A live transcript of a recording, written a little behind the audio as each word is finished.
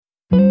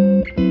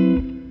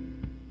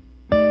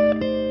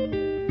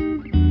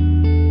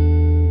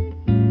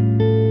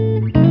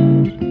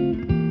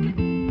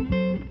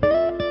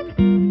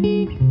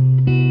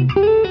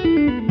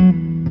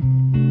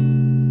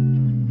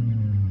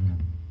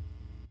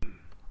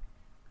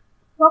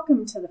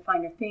Welcome to The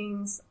Finer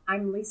Things.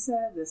 I'm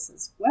Lisa, this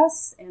is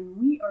Wes, and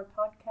we are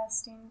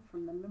podcasting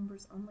from the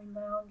Members Only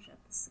Lounge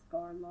at the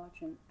Cigar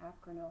Lodge in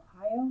Akron,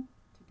 Ohio.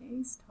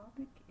 Today's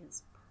topic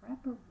is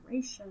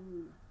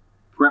preparation.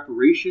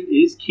 Preparation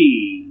is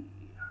key.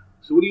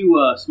 So what are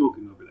you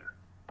smoking over there?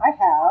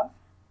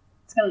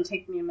 It's going to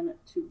take me a minute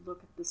to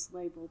look at this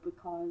label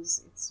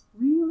because it's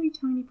really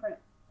tiny print.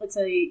 It's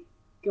a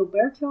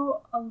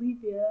Gilberto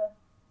Olivia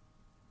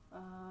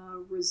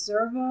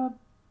Reserva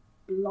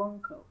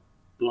Blanco.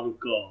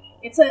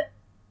 It's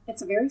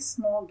a very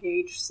small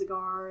gauge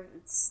cigar.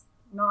 It's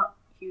not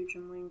huge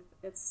in length.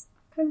 It's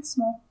kind of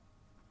small.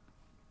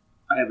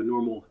 I have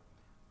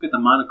got the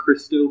Monte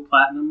Cristo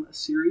Platinum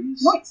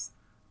series. Nice.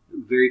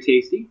 Very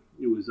tasty.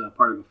 It was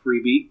part of a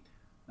freebie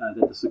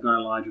that the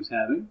Cigar Lodge was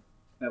having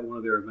at one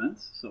of their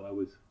events.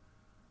 So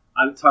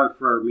it's hard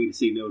for me to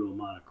say no to a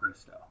Monte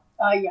Cristo.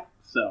 Yeah.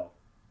 So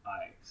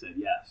I said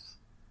yes,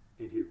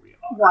 and here we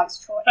are. Wise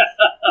choice.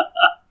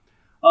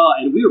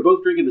 And we were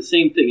both drinking the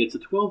same thing. It's a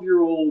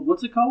 12-year-old,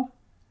 what's it called?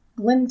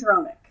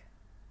 Glendronach.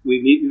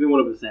 Neither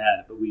one of us had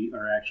it, but we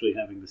are actually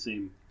having the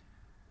same.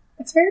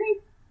 It's very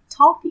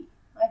toffee,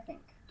 I think.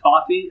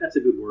 Toffee? That's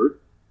a good word.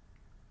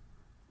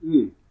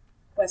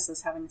 Wes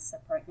is having a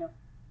sip right now.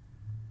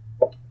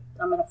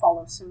 I'm going to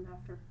follow soon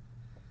after.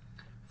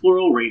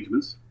 Floral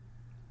arrangements.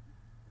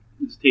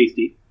 It's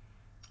tasty.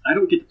 I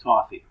don't get the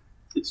toffee.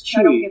 It's chewy.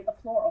 I don't get the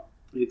floral.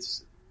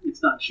 It's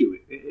not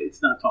chewy.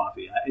 It's not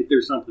toffee.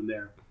 There's something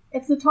there.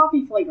 It's the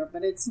toffee flavor,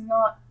 but it's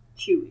not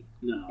chewy.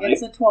 No,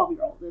 it's a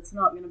 12-year-old. It's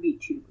not going to be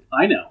chewy.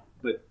 I know,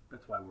 but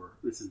that's why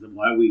this is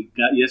why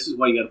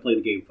you got to play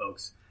the game,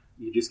 folks.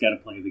 You just got to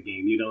play the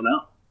game. You don't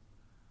know.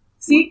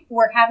 See,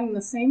 we're having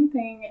the same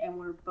thing, and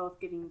we're both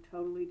getting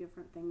totally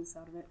different things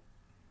out of it.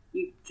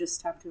 You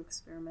just have to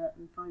experiment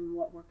and find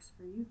what works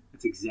for you.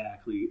 That's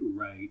exactly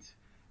right.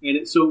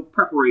 And so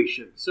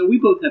preparation. So we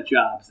both have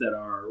jobs that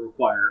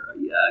require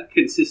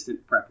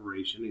consistent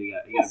preparation. You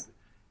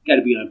got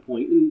to be on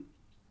point, and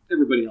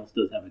everybody else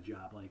does have a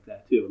job like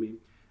that too. I mean,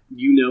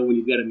 when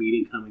you've got a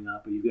meeting coming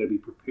up, and you've got to be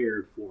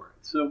prepared for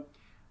it. So,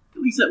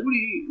 Lisa, what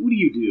do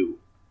you do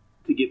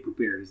to get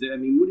prepared? Is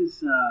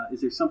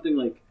there something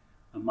like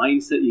a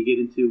mindset you get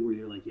into where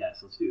you're like, yes,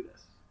 let's do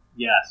this.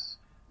 Yes,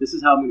 this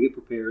is how I'm going to get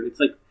prepared. It's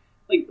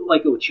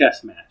like a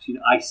chess match.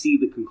 I see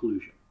the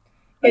conclusion.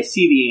 I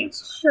see the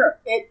answer. Sure.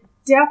 It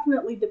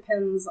definitely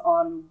depends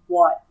on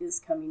what is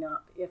coming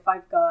up. If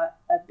I've got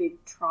a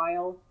big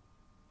trial,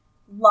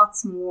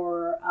 lots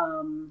more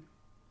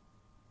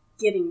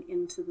getting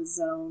into the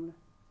zone.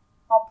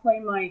 I'll play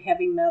my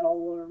heavy metal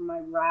or my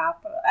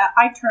rap.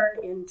 I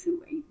turn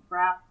into a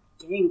rap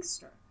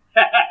gangster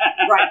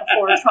right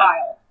before a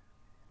trial.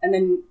 And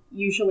then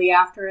usually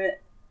after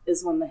it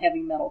is when the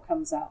heavy metal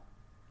comes out.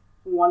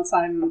 Once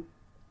I'm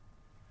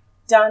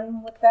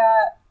done with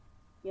that,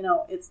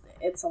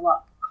 it's a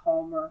lot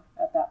calmer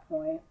at that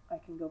point. I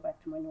can go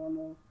back to my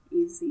normal,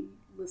 easy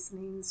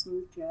listening,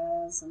 smooth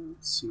jazz.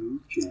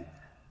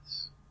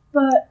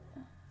 But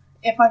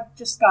if I've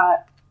just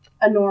got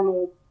a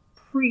normal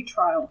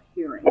pre-trial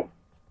hearing,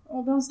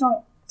 those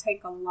don't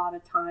take a lot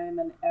of time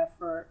and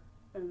effort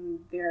and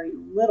very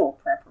little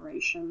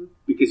preparation.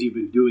 Because you've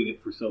been doing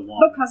it for so long.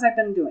 Because I've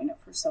been doing it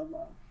for so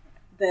long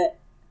that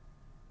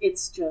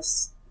it's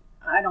just,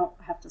 I don't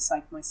have to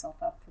psych myself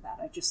up for that.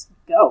 I just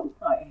go.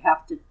 I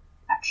have to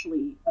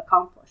actually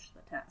accomplish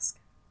the task.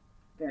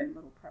 Very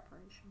little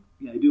preparation.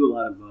 Yeah, I do a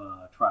lot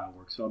of trial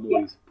work, so I'm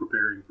always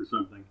preparing for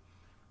something.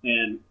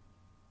 And,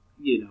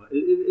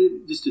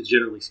 just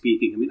generally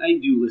speaking, I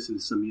do listen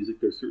to some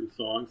music. There's certain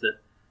songs that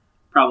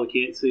probably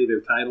can't say their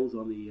titles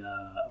on the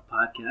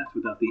podcast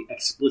without the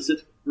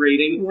explicit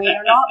rating. We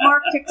are not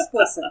marked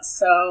explicit,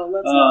 so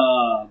let's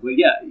not. But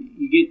yeah,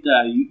 you get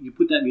you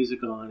put that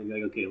music on and you're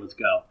like, okay, let's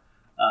go.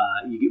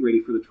 You get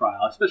ready for the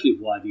trial, especially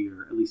voir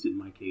dire, at least in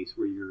my case,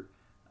 where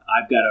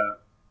I've got a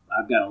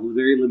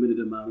very limited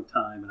amount of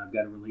time and I've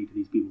got to relate to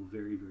these people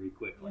very, very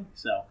quickly.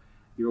 So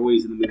you're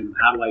always in the mood of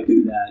how do I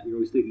do that? You're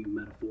always thinking of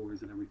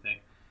metaphors and everything.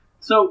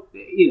 So,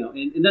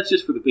 and that's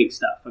just for the big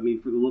stuff. For the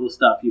little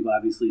stuff, you've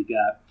obviously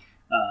got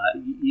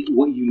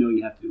what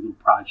you have to do, little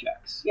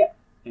projects. Yeah.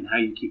 And how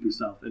you keep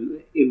yourself,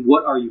 and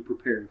what are you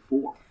preparing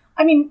for?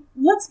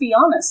 Let's be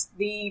honest,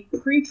 the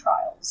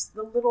pre-trials,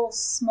 the little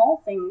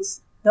small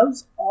things,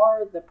 those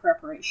are the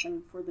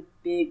preparation for the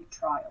big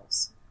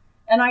trials.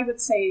 And I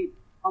would say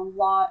a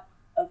lot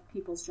of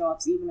people's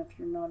jobs, even if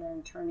you're not an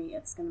attorney,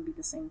 it's going to be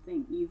the same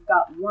thing. You've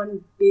got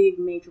one big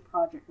major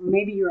project.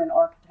 Maybe you're an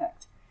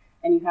architect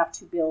and you have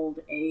to build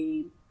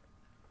a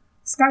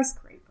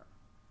skyscraper.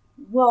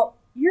 Well,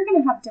 you're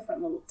going to have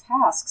different little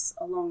tasks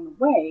along the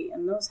way,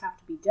 and those have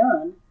to be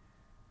done.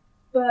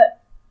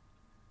 But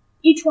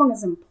each one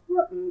is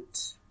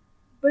important,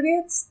 but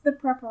it's the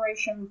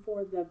preparation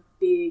for the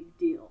big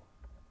deal.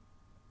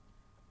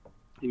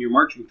 And you're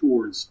marching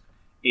towards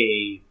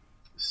a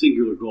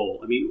singular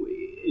goal.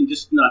 And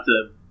just not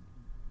to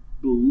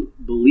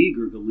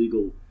beleaguer the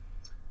legal,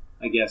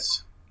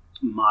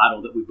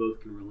 model that we both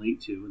can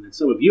relate to, and that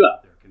some of you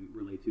out there can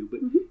relate to,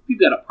 but if you've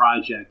got a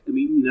project,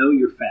 know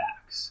your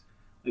facts.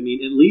 I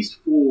mean, at least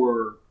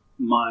for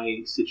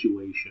my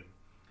situation,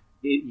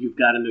 you've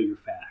got to know your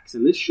facts.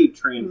 And this should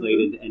translate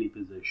into any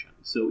position.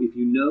 So if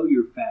you know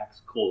your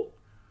facts cold,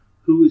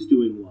 who is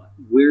doing what,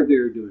 where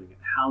they're doing it,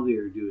 how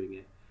they're doing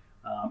it,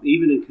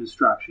 even in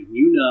construction,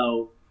 you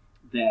know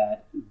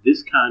that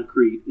this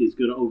concrete is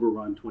going to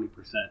overrun 20%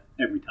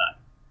 every time.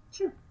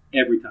 Sure.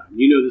 Every time.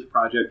 You know this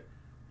project,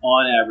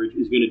 on average,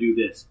 is going to do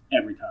this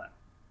every time.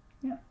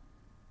 Yeah.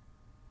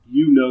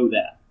 You know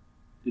that.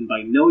 And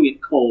by knowing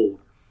it cold,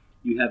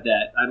 you have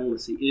that, I don't want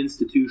to say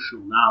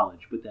institutional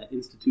knowledge, but that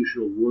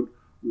institutional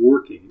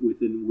working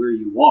within where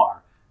you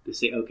are to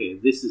say, okay,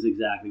 this is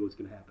exactly what's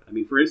going to happen. I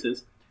mean, for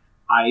instance,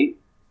 I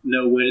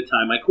know when to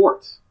time my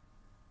courts.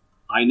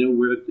 I know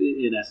where,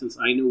 in essence,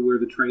 I know where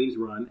the trains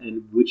run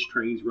and which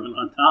trains run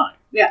on time.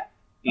 Yeah.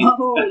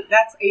 And,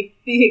 that's a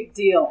big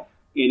deal.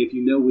 And if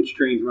you know which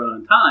trains run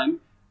on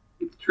time,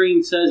 if the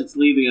train says it's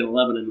leaving at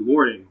 11 in the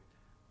morning,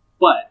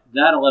 but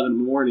that 11 in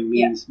the morning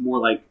means more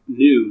like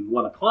noon,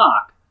 1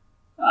 o'clock,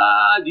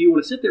 do you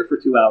want to sit there for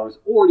 2 hours,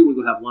 or do you want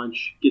to go have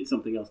lunch, get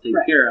something else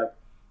taken care of,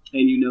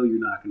 and you know you're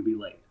not going to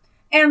be late?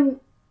 And,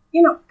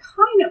 you know,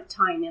 kind of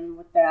tying in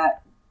with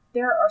that,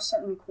 there are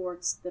certain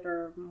courts that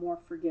are more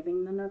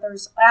forgiving than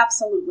others.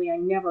 Absolutely, I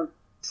never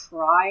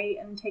try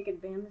and take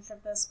advantage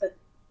of this, but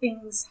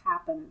things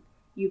happen.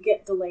 You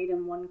get delayed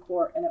in one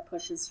court, and it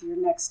pushes your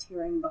next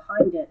hearing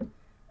behind it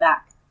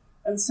back.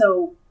 And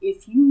so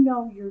if you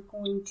know you're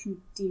going to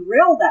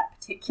derail that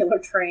particular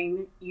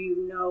train, you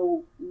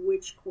know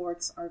which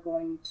courts are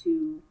going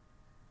to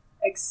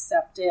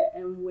accept it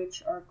and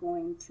which are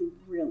going to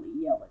really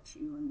yell at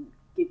you and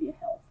give you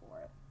hell for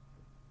it.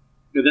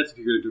 No, that's if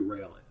you're going to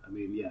derail it. I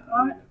mean, yeah.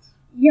 I mean,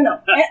 you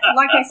know,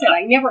 like I said,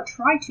 I never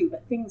try to,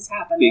 but things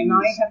happen. And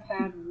I have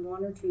had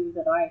one or two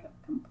that I have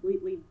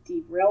completely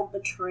derailed the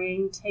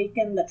train,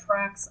 taken the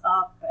tracks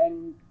up,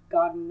 and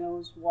God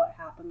knows what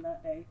happened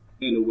that day.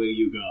 And away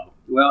you go.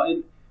 Well,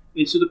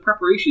 and so the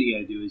preparation you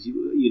got to do is,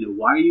 you know,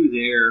 why are you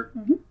there?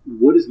 Mm-hmm.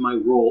 What is my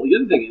role? The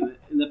other thing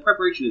in the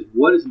preparation is,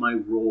 what is my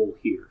role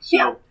here? So,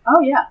 yeah.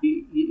 Oh, yeah.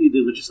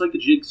 Just like the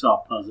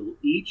jigsaw puzzle,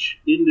 each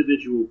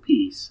individual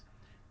piece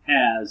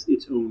has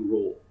its own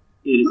role.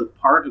 It is a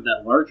part of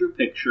that larger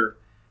picture.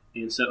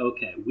 And so,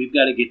 okay, we've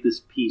got to get this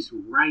piece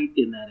right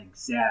in that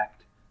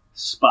exact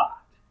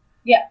spot.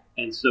 Yeah.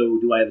 And so,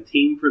 do I have a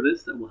team for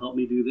this that will help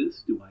me do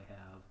this?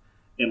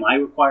 Am I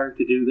required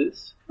to do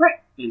this? Right.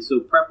 And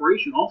so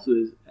preparation also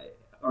is,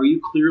 are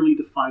you clearly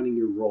defining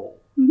your role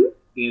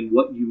and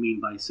what you mean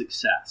by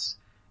success?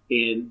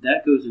 And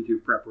that goes into your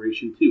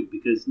preparation too,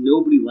 because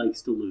nobody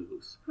likes to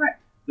lose. Right.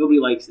 Nobody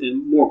likes,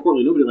 and more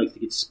importantly, nobody likes to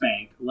get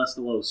spanked, less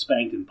alone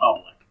spanked in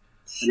public.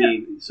 Sure. I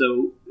mean,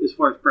 so as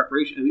far as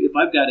preparation, I mean, if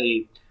I've got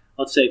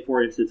let's say,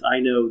 for instance, I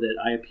know that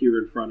I appear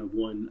in front of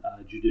one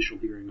judicial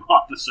hearing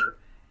officer,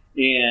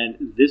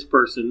 and this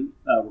person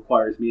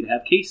requires me to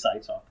have case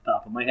cites off the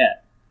top of my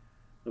head.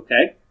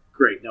 Okay,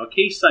 great. Now, a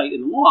case cite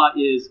in the law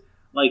is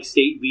like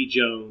State v.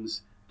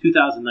 Jones,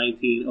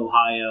 2019,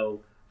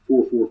 Ohio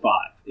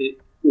 445.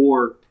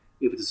 Or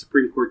if it's a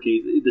Supreme Court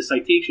case, the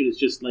citation is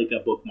just like a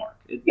bookmark.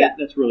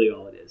 That's really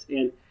all it is.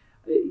 And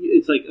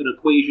it's like an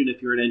equation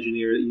if you're an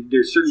engineer.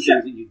 There's certain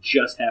things that you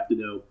just have to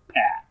know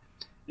pat.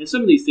 And some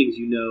of these things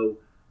you know,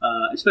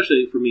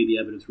 especially for me, the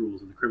evidence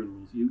rules and the criminal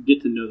rules, you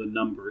get to know the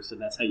numbers,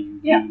 and that's how you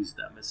use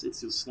them. It's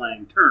a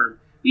slang term,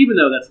 even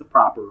though that's the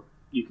proper,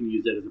 you can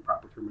use that as a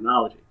proper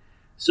terminology.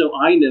 So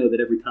I know that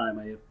every time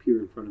I appear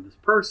in front of this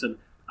person,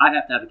 I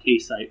have to have a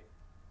case cite.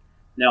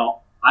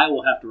 Now, I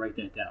will have to write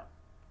that down.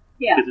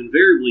 Yeah. Because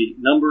invariably,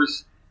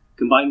 numbers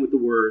combined with the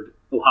word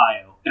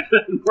Ohio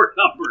and more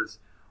numbers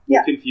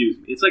will confuse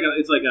me. It's like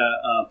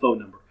a phone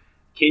number.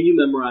 Can you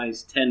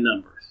memorize 10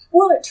 numbers?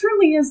 Well, it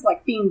truly is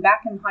like being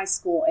back in high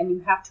school and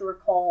you have to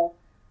recall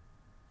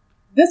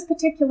this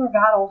particular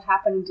battle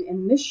happened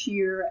in this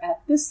year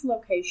at this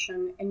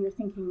location, and you're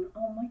thinking,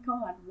 oh my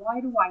God,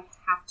 why do I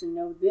have to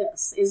know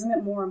this? Isn't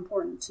it more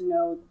important to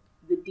know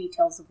the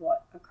details of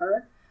what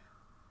occurred?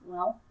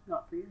 Well,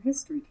 not for your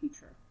history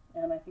teacher.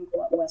 And I think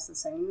what Wes is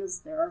saying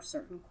is there are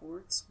certain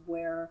courts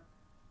where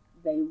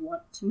they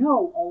want to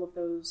know all of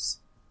those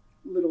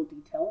little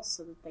details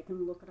so that they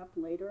can look it up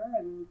later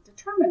and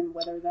determine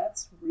whether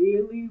that's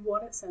really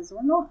what it says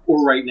or not.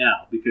 Or right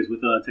now, because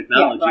with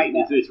technology, right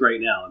it's right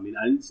now. I mean,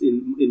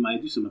 I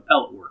do some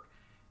appellate work,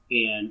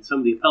 and some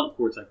of the appellate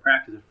courts I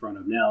practice in front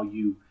of now,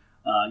 you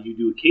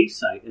do a case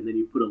cite, and then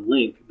you put a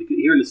link. Because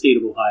here in the state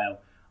of Ohio,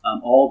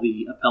 all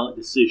the appellate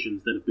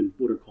decisions that have been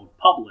what are called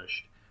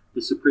published,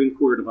 the Supreme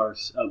Court of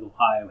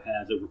Ohio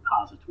has a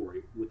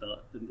repository with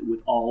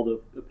all the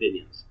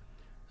opinions.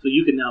 So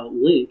you can now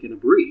link in a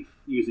brief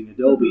using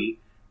Adobe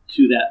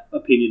to that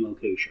opinion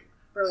location.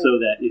 Brilliant. So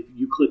that if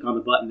you click on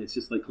the button, it's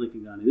just like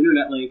clicking on an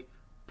internet link,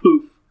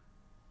 poof,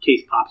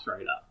 case pops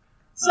right up.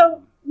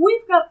 So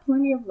we've got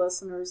plenty of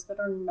listeners that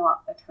are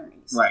not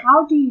attorneys. Right.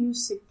 How do you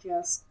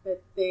suggest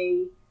that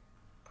they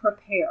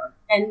prepare?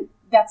 And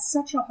that's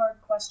such a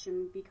hard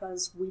question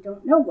because we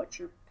don't know what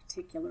your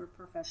particular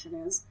profession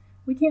is.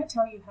 We can't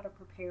tell you how to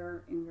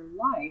prepare in your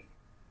life.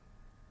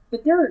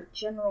 But there are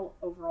general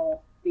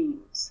overall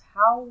themes.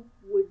 How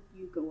would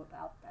you go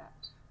about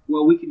that?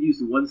 Well, we could use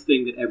the one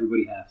thing that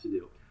everybody has to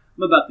do.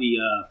 I'm about the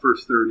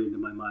first third into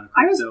my Monte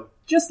I was Cristo.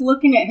 just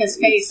looking at his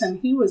face, and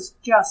he was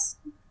just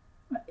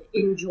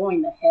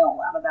enjoying the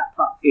hell out of that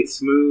puff. It's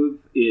smooth.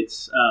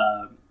 It's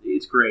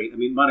great. I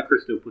mean, Monte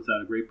Cristo puts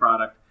out a great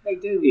product. They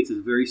do. It's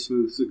a very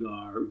smooth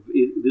cigar.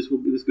 This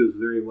goes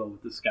very well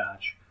with the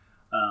Scotch.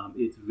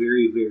 It's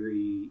very,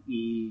 very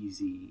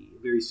easy,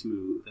 very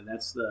smooth, and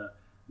that's the.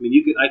 I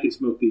mean, I can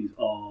smoke these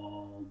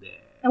all day.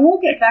 And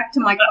we'll get back to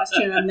my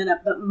question in a minute,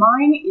 but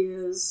mine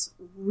is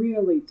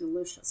really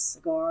delicious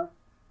cigar.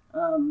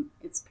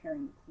 It's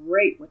pairing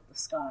great with the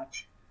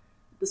Scotch.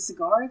 The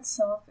cigar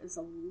itself is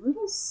a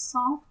little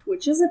soft,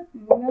 which isn't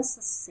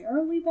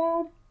necessarily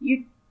bad.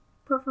 You'd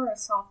prefer a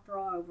soft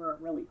draw over a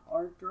really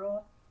hard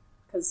draw,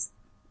 because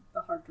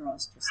the hard draw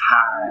is just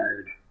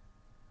hard.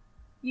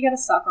 You got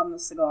to suck on the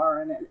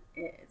cigar, and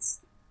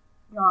it's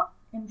not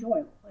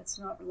enjoyable. It's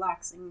not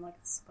relaxing like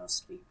it's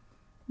supposed to be.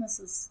 This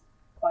is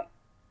quite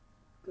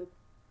good.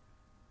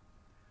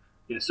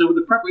 Yeah, so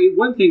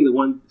the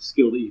one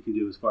skill that you can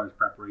do as far as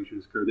preparation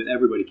is that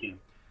everybody can,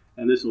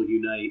 and this will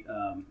unite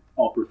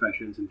all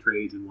professions and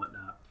trades and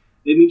whatnot.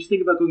 It means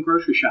think about going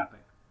grocery shopping.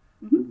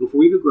 Mm-hmm.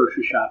 Before you go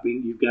grocery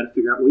shopping, you've got to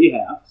figure out what you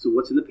have. So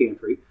what's in the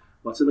pantry,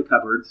 what's in the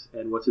cupboards,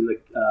 and what's in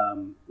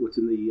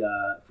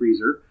the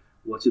freezer,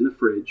 what's in the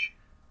fridge.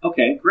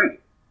 Okay, great.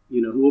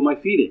 Who am I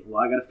feeding?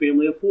 Well, I got a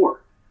family of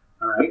 4.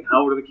 All right,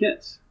 how old are the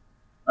kids?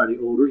 Are they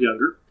older,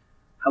 younger?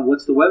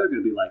 What's the weather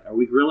going to be like? Are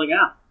we grilling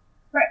out?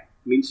 Right.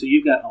 I mean, so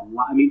you've got a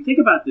lot. I mean, think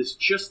about this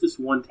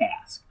one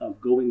task of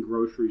going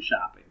grocery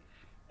shopping.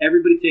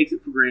 Everybody takes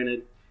it for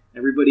granted.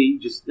 Everybody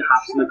just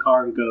hops in the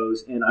car and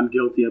goes, and I'm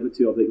guilty of it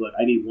too. I'll be like,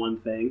 I need one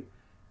thing.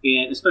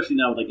 And especially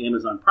now with like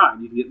Amazon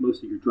Prime, you can get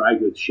most of your dry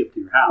goods shipped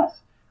to your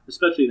house,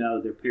 especially now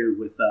that they're paired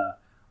with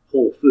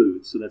Whole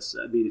Foods. So that's,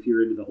 I mean, if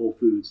you're into the Whole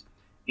Foods.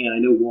 And I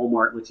know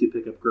Walmart lets you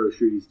pick up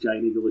groceries.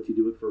 Giant Eagle lets you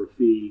do it for a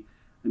fee.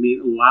 I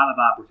mean, a lot of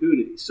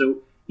opportunities. So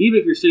even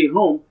if you're sitting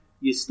home,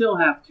 you still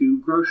have to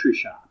grocery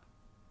shop.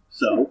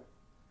 So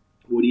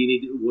what do you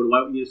need?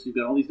 So you've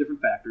got all these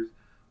different factors.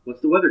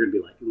 What's the weather going to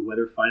be like? The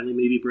weather finally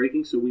may be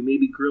breaking, so we may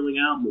be grilling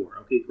out more.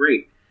 Okay,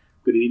 great.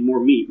 We're going to need more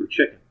meat or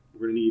chicken.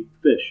 We're going to need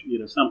fish,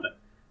 something.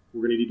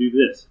 We're going to need to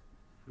do this.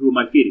 Who am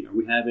I feeding? Are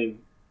we having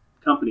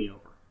company over?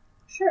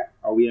 Sure.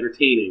 Are we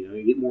entertaining? Are we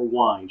going to get more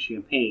wine,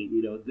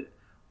 champagne,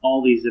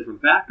 all these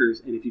different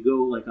factors. And if you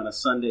go like on a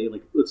Sunday,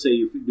 like let's say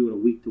you're doing a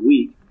week to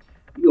week,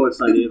 you go on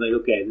Sunday, like,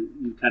 okay,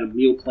 you kind of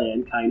meal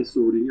plan, kind of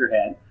sort in your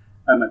head.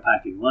 Am I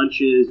packing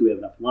lunches? Do we have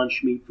enough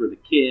lunch meat for the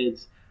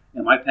kids?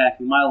 Am I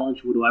packing my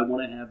lunch? What do I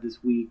want to have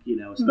this week?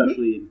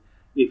 Especially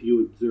if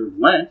you observe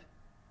Lent,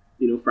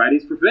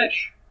 Friday's for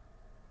fish.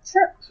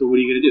 Sure. So what are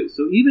you going to do?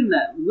 So even in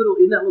that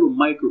little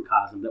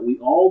microcosm that we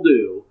all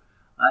do,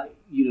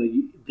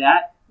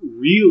 that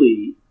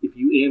really, if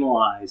you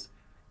analyze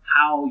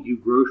how you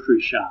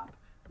grocery shop,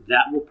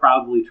 that will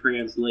probably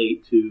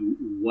translate to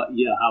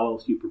how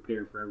else you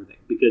prepare for everything.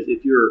 Because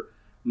if you're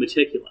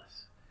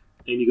meticulous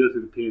and you go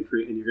through the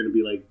pantry and you're going to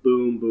be like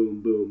boom,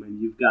 boom, boom,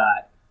 and you've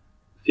got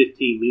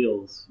 15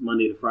 meals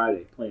Monday to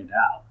Friday planned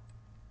out,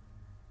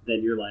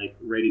 then you're like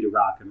ready to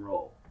rock and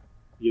roll.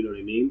 You know what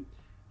I mean?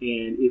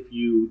 And if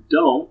you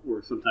don't,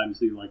 or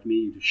sometimes you're like me,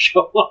 you just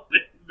show up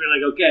and you're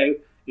like, okay,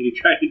 and you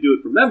try to do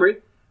it from memory,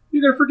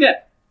 you're going to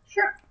forget.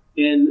 Sure.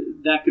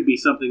 And that could be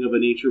something of a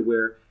nature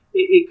where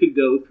it could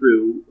go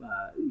through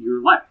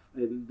your life.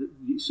 And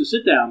so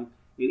sit down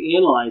and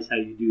analyze how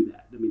you do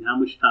that. I mean, how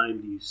much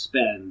time do you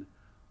spend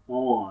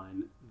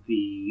on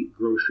the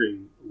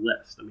grocery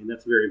list? I mean,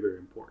 that's very, very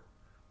important.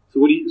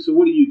 So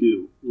what do you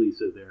do,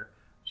 Lisa, there?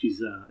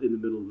 She's in the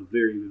middle of a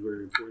very,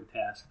 very important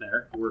task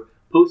there. We're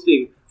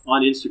posting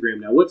on Instagram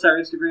now. What's our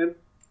Instagram?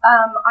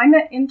 I'm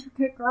at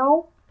Intricate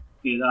Girl.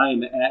 And I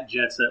am at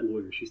Jet Set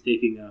Lawyer. She's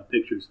taking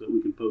pictures so that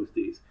we can post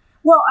these.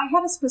 Well, I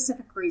had a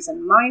specific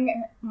reason.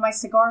 My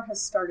cigar has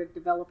started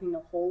developing a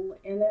hole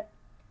in it.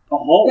 A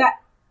hole?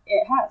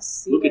 It has.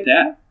 See, look at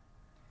that.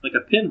 Like a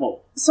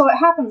pinhole. So it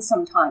happens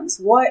sometimes.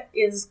 What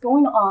is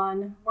going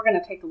on, we're going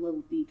to take a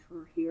little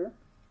detour here.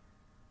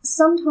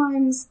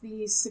 Sometimes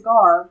the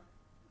cigar,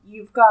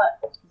 you've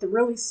got the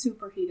really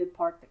superheated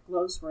part that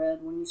glows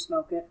red when you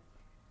smoke it,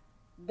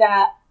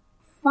 that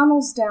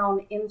funnels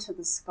down into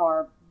the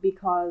cigar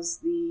because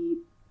the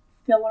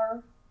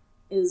filler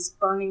is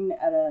burning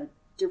at a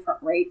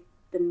different rate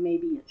than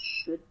maybe it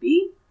should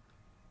be.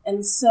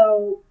 And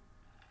so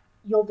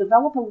you'll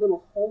develop a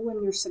little hole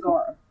in your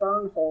cigar, a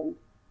burn hole,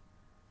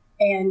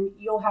 and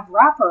you'll have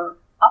wrapper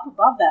up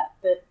above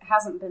that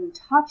hasn't been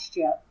touched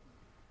yet,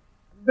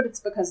 but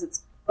it's because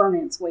it's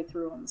burning its way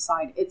through on the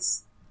side.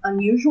 It's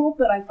unusual,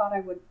 but I thought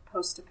I would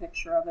post a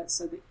picture of it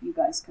so that you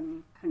guys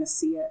can kind of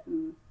see it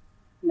and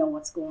know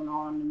what's going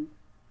on, and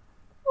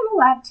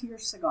it'll add to your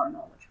cigar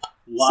knowledge.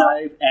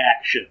 Live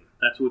action.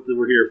 That's what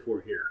we're here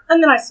for here.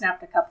 And then I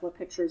snapped a couple of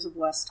pictures of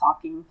Wes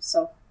talking,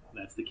 so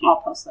that's the key.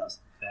 I'll post those.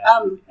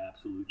 That is the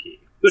absolute key.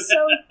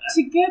 So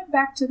to get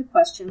back to the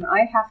question,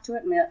 I have to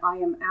admit I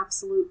am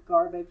absolute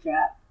garbage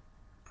at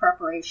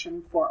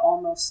preparation for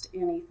almost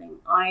anything.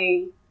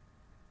 I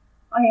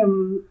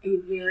am a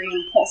very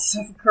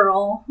impulsive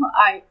girl.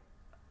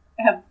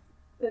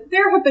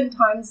 There have been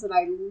times that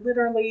I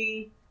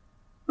literally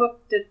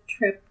booked a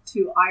trip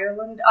to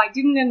Ireland. I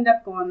didn't end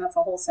up going. That's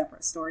a whole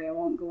separate story I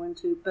won't go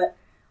into. But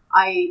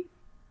I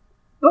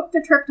booked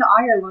a trip to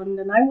Ireland,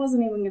 and I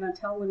wasn't even going to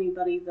tell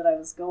anybody that I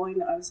was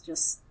going. I was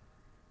just,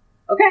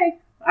 okay,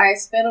 I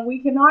spent a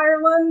week in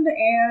Ireland,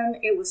 and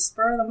it was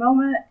spur of the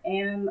moment,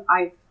 and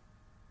I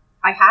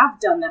have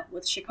done that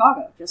with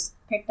Chicago. Just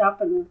picked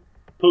up and,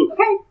 Poof.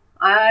 Okay,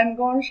 I'm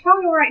going to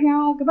Chicago right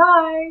now.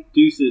 Goodbye.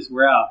 Deuces,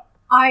 we're out.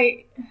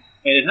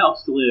 And it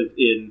helps to live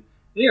in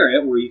an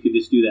area where you could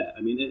just do that.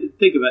 I mean,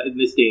 think about it in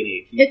this day and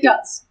age. It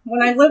does.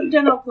 When I lived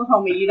in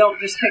Oklahoma, you don't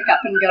just pick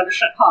up and go to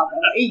Chicago.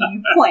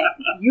 You plan.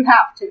 You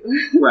have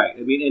to. Right.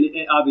 I mean,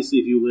 and obviously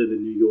if you live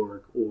in New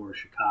York or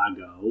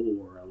Chicago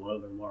or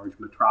another large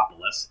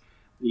metropolis,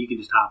 you can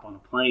just hop on a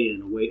plane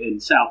and away.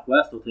 And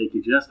Southwest will take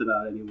you just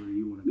about anywhere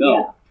you want to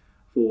go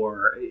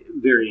for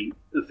very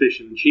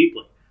efficient and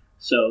cheaply.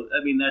 So,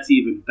 I mean, that's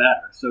even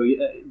better. So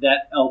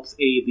that helps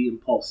aid the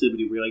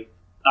impulsivity where you're like,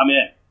 I'm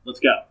in. Let's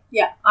go.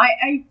 Yeah,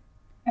 I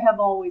have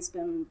always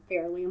been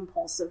fairly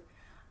impulsive.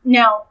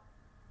 Now,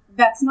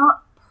 that's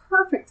not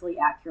perfectly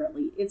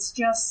accurately. It's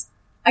just,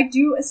 I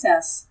do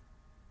assess.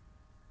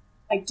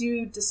 I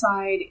do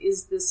decide,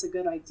 is this a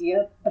good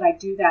idea? But I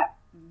do that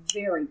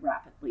very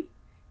rapidly.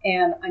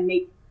 And I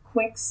make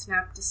quick,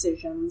 snap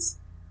decisions.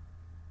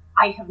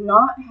 I have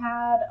not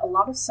had a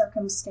lot of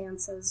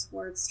circumstances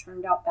where it's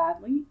turned out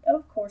badly.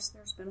 Of course,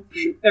 there's been a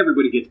few.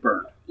 Everybody gets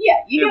burned.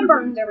 Yeah, you get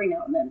burned every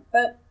now and then.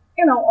 But,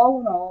 all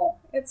in all,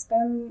 it's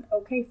been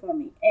okay for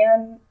me.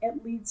 And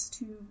it leads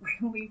to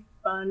really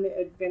fun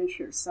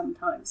adventures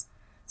sometimes.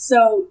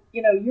 So,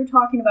 you're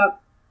talking about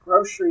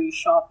grocery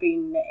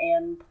shopping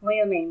and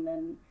planning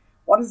and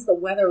what is the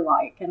weather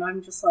like? And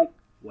I'm just like,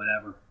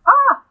 whatever.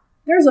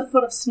 There's a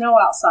foot of snow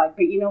outside,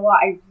 but you know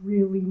what? I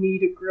really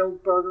need a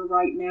grilled burger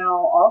right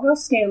now. I'll go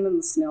stand in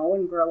the snow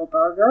and grill a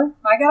burger.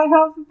 I gotta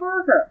have a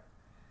burger.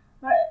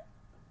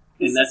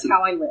 This is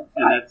how I live.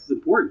 And that's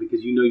important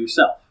because you know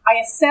yourself. I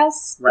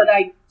assess, right. But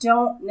I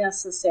don't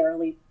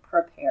necessarily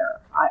prepare.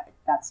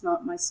 That's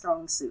not my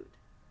strong suit.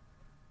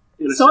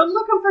 So I'm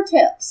looking for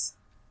tips.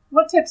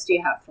 What tips do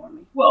you have for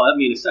me? Well, I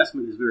mean,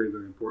 assessment is very,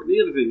 very important.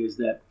 The other thing is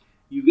that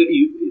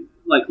you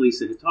like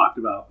Lisa had talked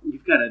about,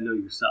 you've got to know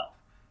yourself.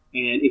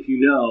 And if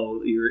you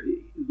know,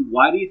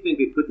 why do you think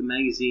they put the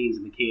magazines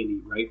and the candy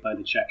right by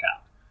the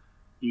checkout?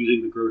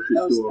 Using the grocery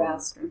store.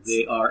 Bastards.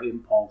 They are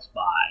impulse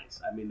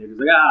buys. I mean, they're just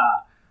like,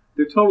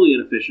 they're totally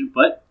inefficient,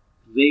 but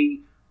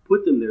they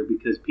put them there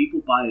because people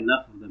buy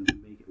enough of them to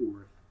make it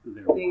worth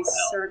their while. They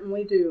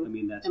certainly do. I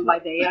mean, that's by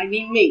they, I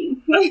mean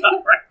me. Right.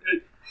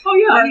 Oh,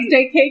 yeah.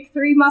 Birthday cake,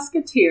 3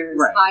 Musketeers.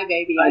 Right. Hi,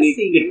 baby, I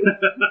see you.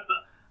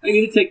 I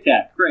need a Tic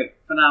Tac. Great.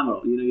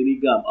 Phenomenal. You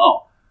need gum.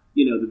 Oh.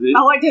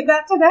 I did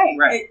that today.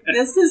 Right.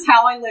 This is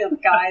how I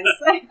live, guys.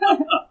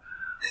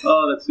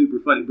 Oh, that's super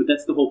funny. But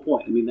that's the whole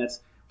point. I mean,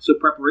 so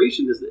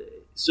preparation is,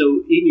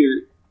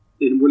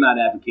 and we're not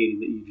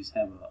advocating that you just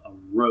have a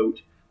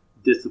rote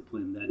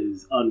discipline that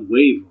is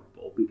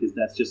unwaverable because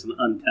that's just an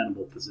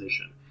untenable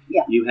position.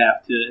 Yeah. You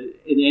have to,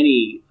 in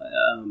any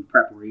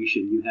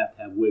preparation, you have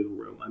to have wiggle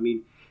room. I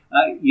mean,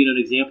 an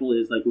example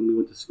is like when we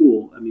went to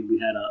school, I mean, we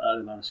had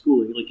an amount of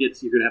schooling, like you're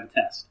going to have a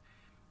test.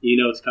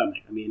 It's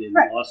coming. I mean, in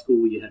law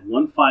school, you had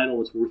one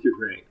final, it's worth your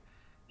grade.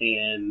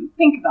 And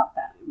think about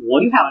that.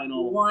 You have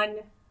one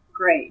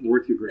grade.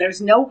 Worth your grade. There's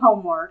no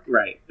homework.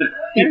 Right.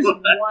 There's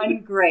one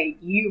grade.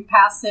 You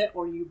pass it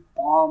or you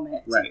bomb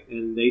it. Right.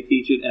 And they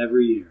teach it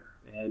every year.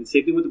 And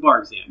same thing with the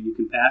bar exam. You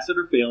can pass it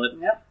or fail it.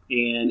 Yep.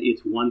 And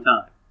it's one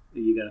time.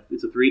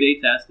 It's a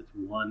 3-day test. It's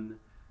one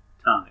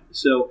time.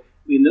 So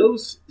in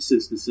those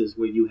instances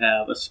where you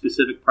have a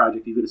specific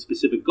project, you've got a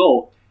specific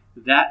goal,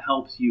 that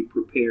helps you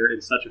prepare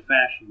in such a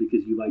fashion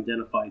because you've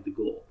identified the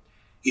goal.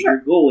 If your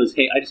goal is,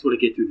 hey, I just want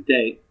to get through the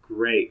day,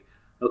 great.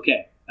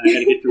 Okay, I got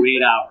to get through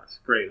 8 hours.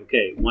 Great,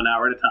 okay, 1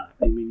 hour at a time.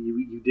 I mean,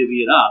 you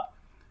divvy it up,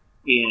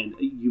 and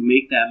you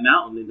make that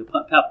mountain into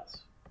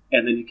pebbles,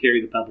 and then you carry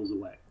the pebbles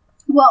away.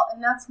 Well,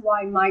 and that's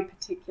why my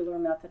particular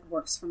method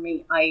works for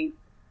me. I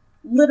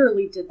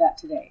literally did that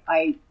today.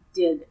 I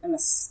did an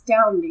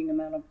astounding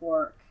amount of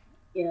work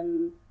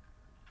in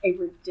a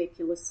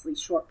ridiculously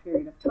short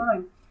period of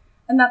time.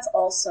 And that's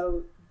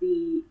also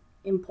the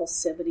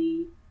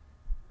impulsivity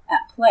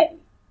at play.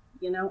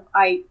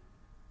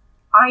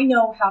 I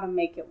know how to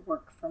make it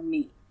work for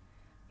me.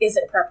 Is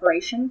it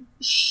preparation?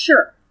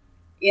 Sure.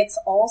 It's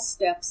all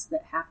steps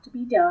that have to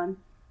be done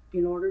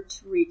in order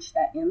to reach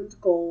that end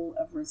goal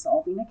of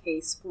resolving a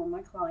case for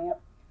my client.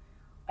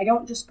 I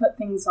don't just put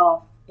things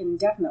off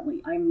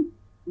indefinitely. I'm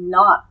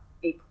not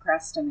a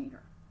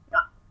procrastinator.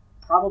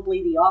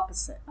 Probably the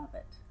opposite of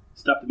it.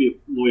 It's tough to be a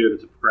lawyer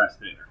that's a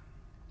procrastinator.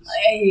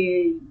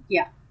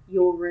 Yeah,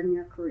 you'll ruin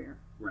your career.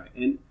 Right,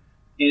 and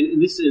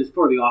this is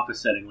for the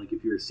office setting. Like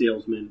if you're a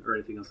salesman or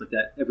anything else like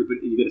that,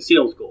 you get a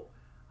sales goal.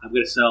 I'm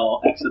going to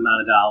sell X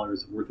amount of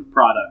dollars worth of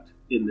product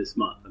in this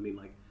month. I mean,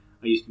 like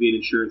I used to be an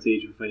insurance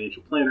agent,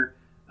 financial planner.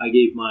 I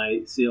gave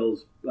my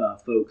sales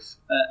folks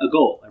a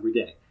goal every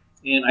day.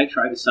 And I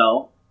try to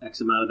sell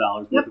X amount of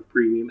dollars worth of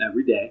premium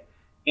every day.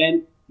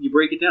 And you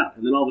break it down.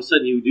 And then all of a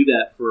sudden you do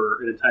that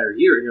for an entire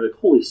year. And you're like,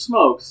 holy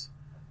smokes,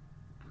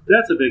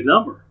 that's a big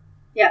number.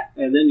 Yeah.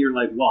 And then you're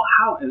like, well,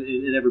 how?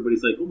 And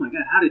everybody's like, oh my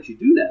God, how did you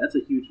do that? That's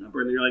a huge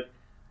number. And then you're like,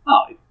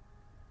 oh,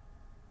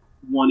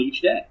 one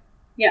each day.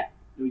 Yeah.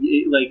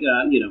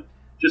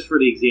 Just for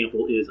the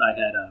example is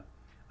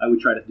I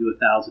would try to do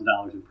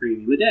 $1,000 in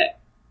premium a day,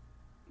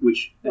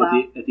 which at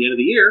the end of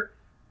the year,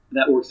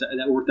 that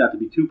worked out to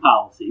be 2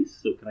 policies.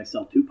 So can I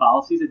sell 2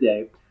 policies a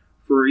day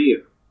for a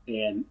year?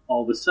 And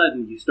all of a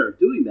sudden you start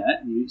doing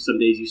that. And some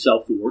days you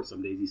sell 4,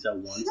 some days you sell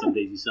 1, some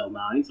days you sell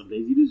 9, some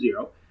days you do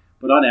 0.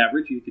 But on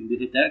average, you can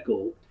hit that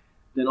goal.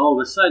 Then all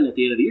of a sudden at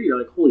the end of the year, you're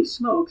like, holy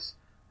smokes,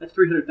 that's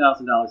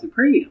 $300,000 in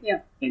premium. Yeah.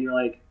 And you're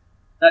like,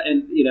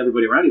 and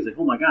everybody around you is like,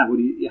 oh my God,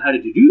 how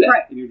did you do that?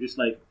 Right. And you're just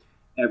like,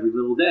 every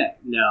little day.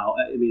 Now,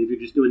 I mean, if you're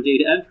just doing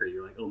data entry,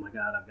 you're like, oh my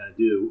God, I've got to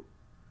do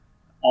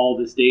all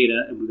this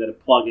data and we've got to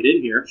plug it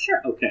in here.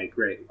 Sure. Okay,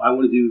 great. I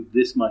want to do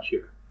this much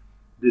here,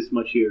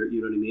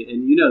 you know what I mean?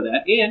 And you know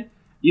that. And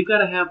you've got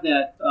to have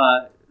that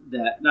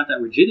not that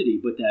rigidity,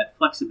 but that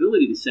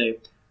flexibility to say,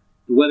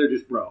 the weather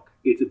just broke.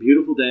 It's a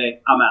beautiful day.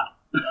 I'm out.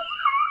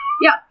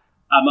 Yeah.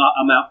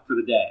 I'm out for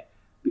the day.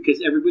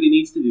 Because everybody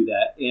needs to do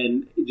that,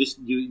 and just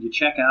you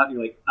check out, and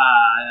you're like,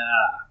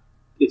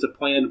 it's a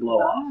planned blow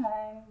off.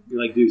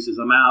 You're like, deuces,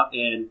 I'm out,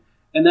 and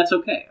that's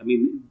okay. I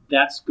mean,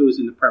 that goes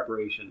into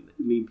preparation.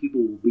 I mean,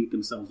 people will beat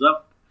themselves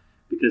up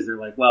because they're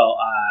like, well,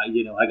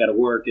 I got to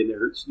work, and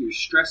you're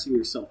stressing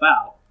yourself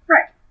out,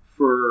 right,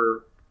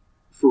 for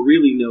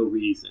really no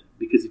reason.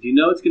 Because if you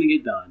know it's going to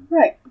get done,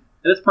 right,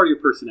 and that's part of your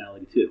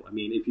personality too. I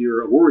mean, if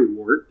you're a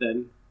worrywart,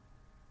 then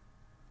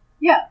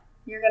yeah,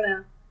 you're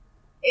gonna.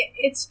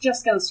 It's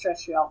just going to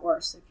stress you out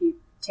worse if you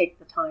take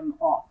the time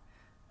off.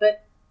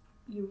 But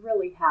you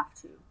really have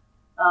to.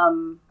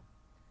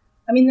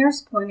 I mean,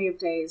 there's plenty of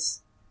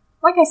days.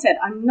 Like I said,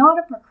 I'm not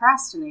a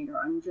procrastinator.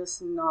 I'm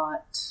just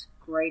not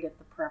great at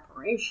the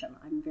preparation.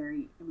 I'm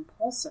very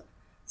impulsive.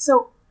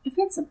 So if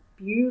it's a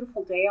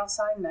beautiful day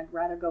outside and I'd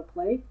rather go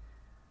play,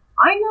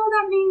 I know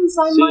that means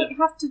I might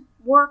have to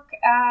work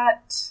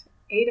at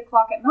 8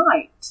 o'clock at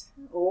night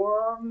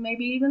or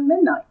maybe even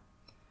midnight.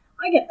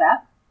 I get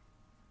that.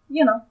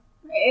 You know,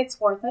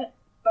 it's worth it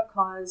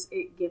because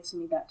it gives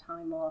me that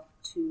time off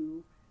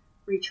to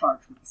recharge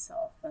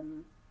myself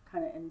and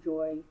kind of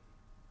enjoy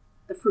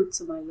the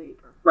fruits of my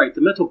labor. Right, the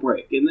mental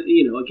break. And,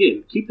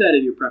 again, keep that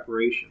in your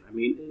preparation. I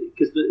mean,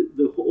 because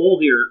the whole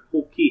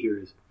key here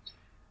is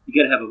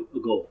you got to have a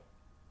goal.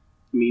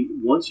 I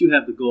mean, once you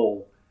have the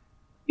goal,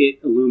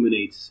 it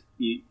illuminates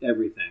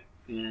everything.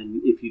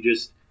 And if you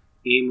just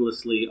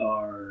aimlessly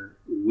are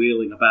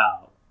wheeling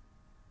about,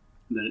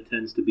 then it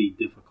tends to be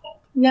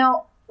difficult.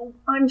 Now,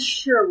 I'm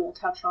sure we'll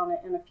touch on it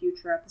in a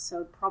future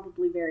episode,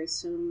 probably very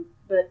soon,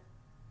 but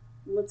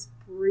let's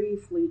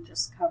briefly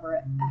just cover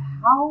it.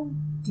 How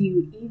do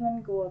you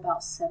even go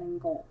about setting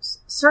goals?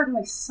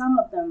 Certainly some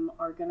of them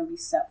are going to be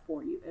set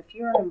for you. If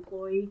you're an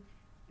employee,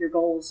 your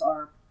goals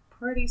are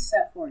pretty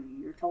set for you.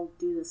 You're told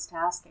to do this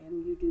task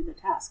and you do the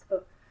task.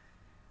 But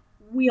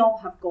we all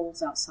have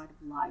goals outside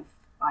of life.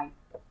 I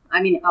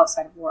mean,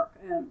 outside of work.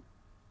 And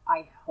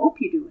I hope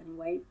you do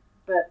anyway,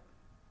 but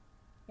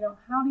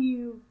how do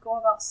you go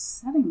about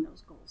setting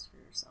those goals for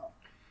yourself?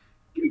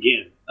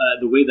 Again,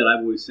 the way that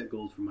I've always set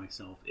goals for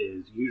myself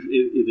is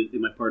usually,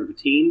 am I part of a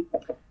team?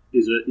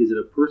 Is it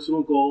a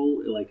personal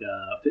goal, like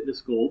a fitness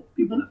goal?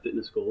 People have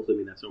fitness goals. I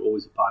mean, that's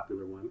always a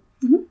popular one.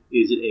 Mm-hmm.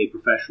 Is it a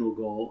professional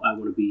goal? I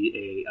want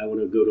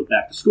to go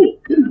back to school.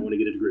 I want to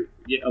get a degree.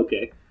 Yeah,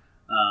 okay.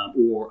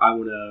 Or I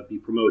want to be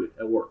promoted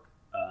at work.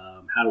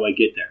 How do I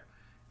get there?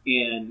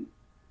 And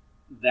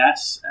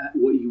that's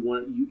what you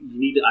want. You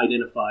need to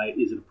identify: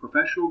 is it a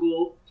professional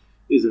goal,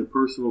 is it a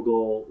personal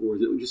goal, or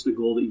is it just a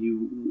goal that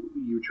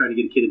you're trying to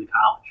get a kid into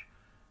college?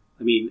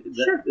 I mean,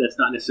 that's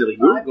not necessarily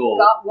your goal.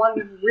 I've got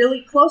one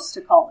really close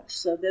to college,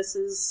 so this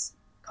is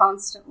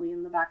constantly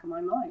in the back of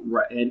my mind.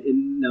 Right,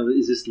 and now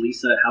is this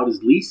Lisa? How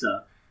does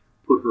Lisa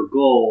put her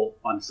goal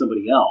on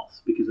somebody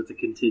else? Because it's a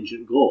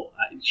contingent goal.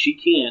 She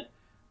can't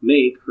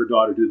make her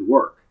daughter do the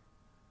work.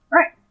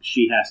 Right.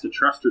 She has to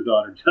trust her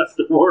daughter does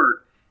the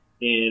work.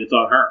 And it's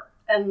on her.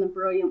 And the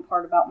brilliant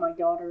part about my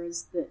daughter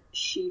is that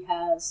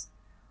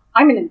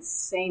I'm an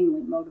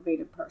insanely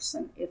motivated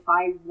person. If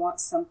I want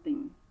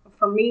something,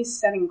 for me,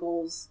 setting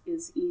goals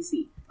is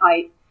easy.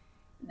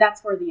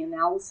 That's where the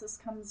analysis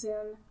comes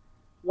in.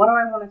 What do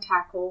I want to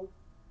tackle?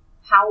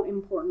 How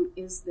important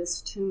is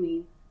this to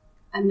me?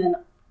 And then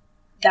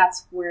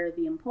that's where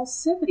the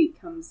impulsivity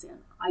comes in.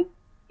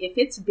 If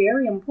it's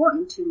very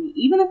important to me,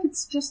 even if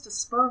it's just a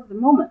spur of the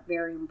moment,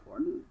 very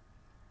important,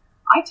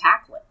 I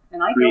tackle it.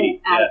 And I go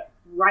at it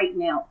right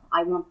now.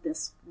 I want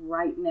this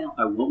right now.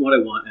 I want what I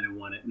want, and I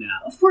want it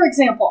now. For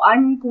example,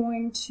 I'm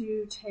going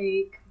to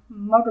take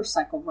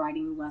motorcycle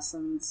riding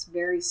lessons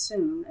very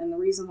soon. And the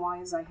reason why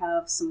is I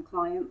have some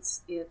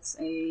clients. It's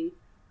a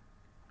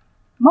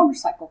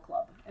motorcycle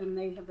club, and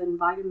they have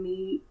invited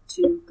me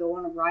to go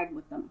on a ride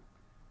with them.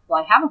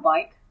 Well, I have a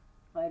bike,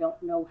 but I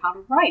don't know how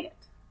to ride it.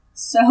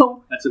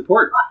 So that's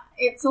important.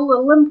 It's a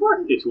little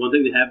important. It's one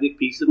thing to have the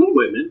piece of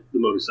equipment, the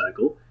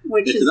motorcycle,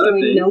 which is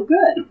doing no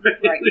good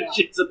right now.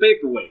 Which is a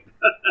paperweight.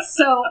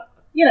 So,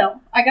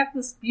 I got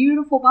this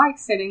beautiful bike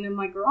sitting in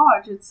my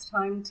garage. It's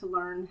time to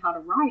learn how to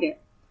ride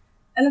it.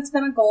 And it's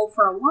been a goal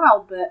for a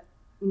while, but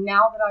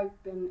now that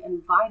I've been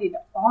invited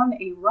on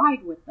a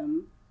ride with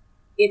them,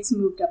 it's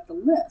moved up the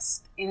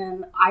list.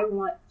 And I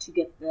want to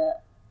get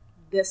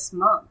this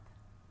month.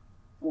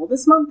 Well,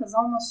 this month is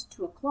almost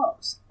to a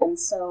close. And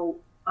so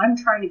I'm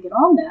trying to get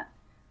on that.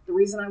 The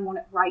reason I want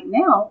it right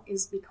now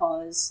is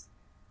because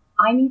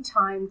I need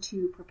time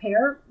to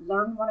prepare,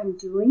 learn what I'm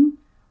doing,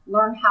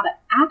 learn how to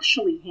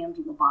actually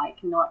handle a bike,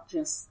 not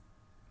just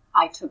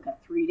I took a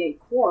 3-day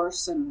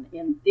course and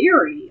in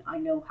theory I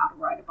know how to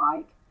ride a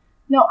bike.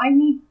 No, I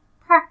need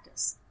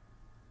practice.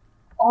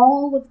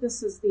 All of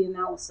this is the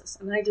analysis,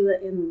 and I do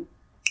it in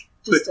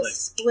just a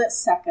split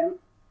second.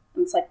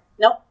 And it's like,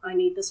 nope, I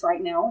need this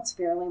right now. It's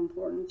fairly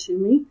important to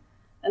me.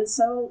 And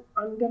so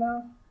I'm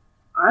gonna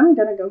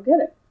go get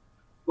it.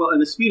 Well,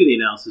 and the speed of the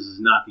analysis is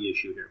not the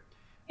issue here.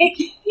 It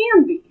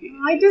can be.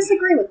 I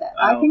disagree with that.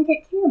 I think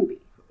it can be.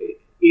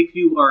 If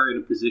you are in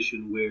a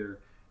position where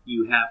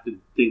you have to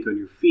think on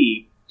your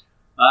feet,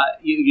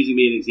 using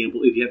me an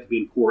example, if you have to be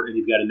in court and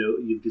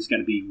you've just got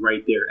to be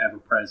right there, ever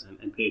present,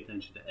 and pay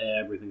attention to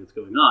everything that's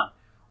going on,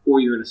 or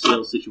you're in a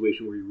sales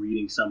situation where you're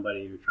reading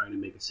somebody and you're trying to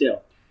make a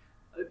sale,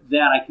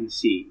 that I can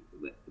see.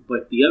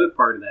 But the other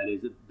part of that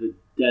is the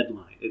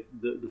deadline,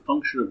 the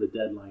function of the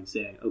deadline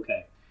saying,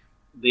 okay,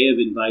 they have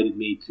invited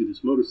me to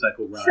this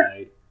motorcycle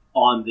ride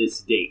on this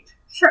date.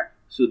 Sure.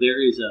 So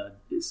there is a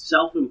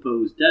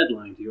self-imposed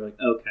deadline. So you're like,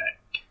 okay.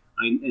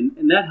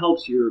 And that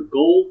helps your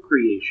goal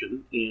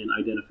creation and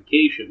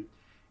identification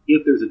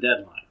if there's a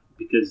deadline,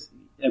 because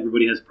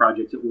everybody has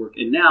projects at work.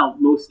 And now,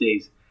 most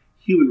days,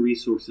 human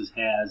resources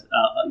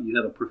you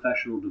have a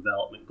professional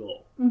development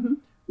goal. Mm-hmm.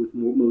 With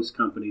most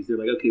companies, they're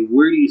like, okay,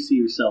 where do you see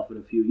yourself in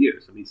a few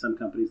years? I mean, some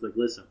companies like,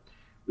 listen,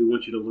 we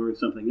want you to learn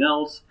something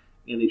else,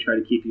 and they try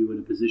to keep you in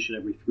a position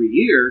every 3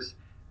 years,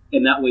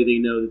 and that way they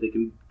know that they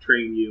can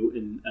train you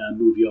and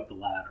move you up the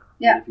ladder.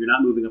 Yeah. And if you're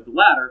not moving up the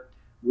ladder,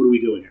 what are we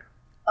doing here?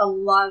 A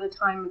lot of the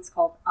time it's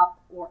called up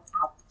or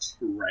out.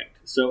 Right.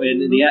 So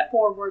move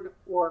forward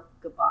or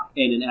goodbye.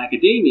 And in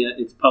academia,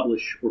 it's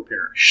publish or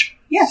perish.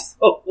 Yes.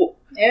 So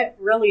it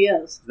really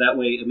is. That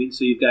way, I mean,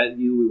 so you've got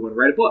we want to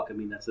write a book. I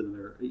mean, that's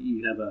another.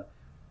 You have a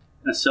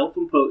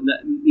self-imposed,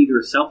 either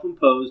a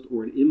self-imposed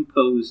or an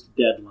imposed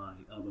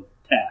deadline of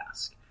a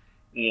task,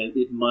 and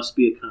it must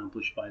be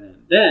accomplished by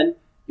then. Then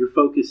your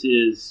focus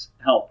is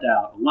helped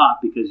out a lot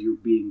because you're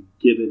being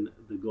given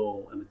the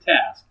goal and the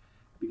task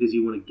because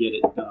you want to get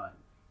it done.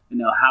 And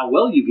now, how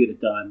well you get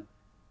it done,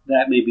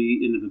 that may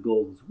be into the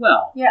goal as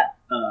well. Yeah.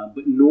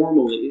 But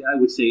normally, I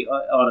would say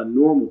on a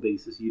normal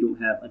basis, you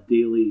don't have a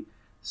daily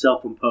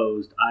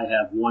self-imposed, I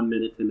have 1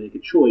 minute to make a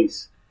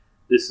choice,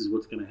 this is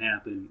what's going to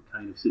happen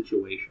kind of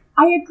situation.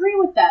 I agree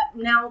with that.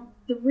 Now,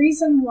 the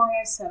reason why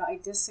I said I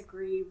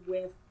disagree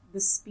with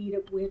the speed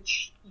at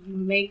which you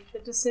make the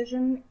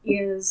decision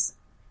is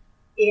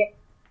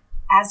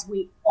as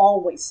we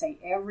always say,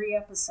 every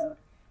episode,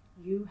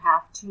 you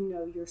have to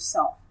know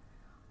yourself.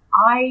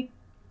 I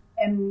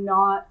am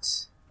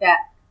not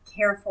that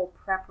careful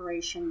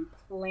preparation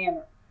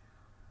planner.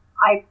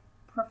 I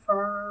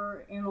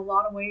prefer, in a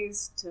lot of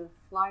ways, to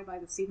fly by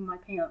the seat of my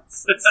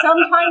pants.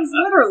 Sometimes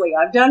literally.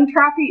 I've done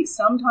trapeze,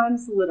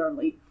 sometimes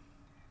literally.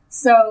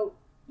 So,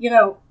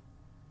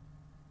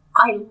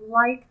 I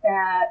like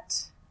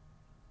that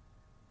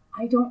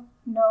I don't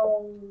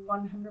know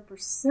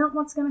 100%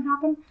 what's going to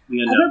happen.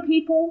 Other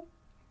people,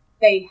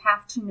 they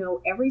have to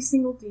know every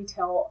single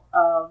detail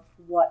of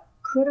what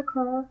could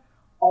occur,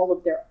 all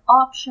of their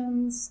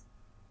options,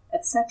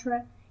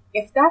 etc.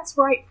 If that's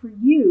right for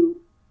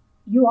you,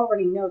 you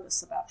already know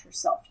this about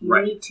yourself.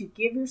 You need to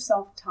give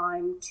yourself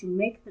time to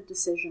make the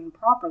decision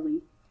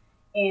properly.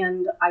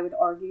 And I would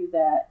argue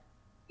that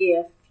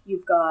if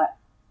you've got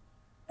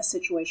a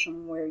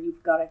situation where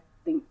you've got to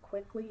think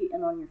quickly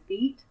and on your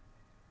feet,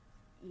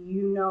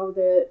 you know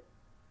that,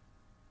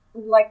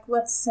 like,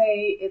 let's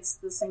say it's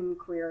the same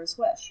career as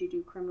Wes. You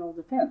do criminal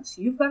defense.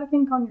 You've got to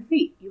think on your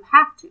feet. You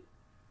have to.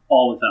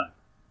 All the time.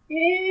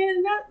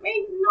 And that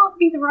may not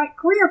be the right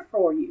career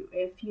for you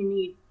if you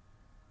need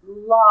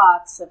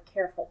lots of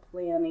careful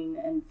planning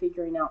and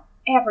figuring out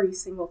every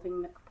single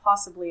thing that could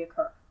possibly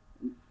occur.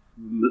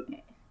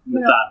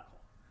 Methodical.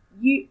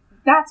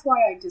 That's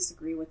why I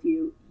disagree with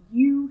you.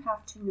 You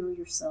have to know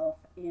yourself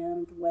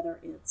and whether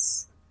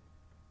it's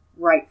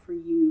right for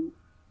you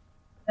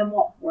and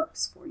what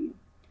works for you.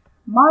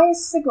 My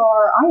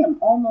cigar, I am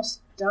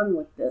almost done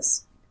with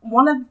this.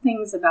 One of the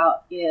things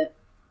about it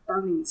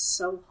burning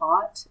so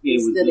hot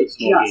is that it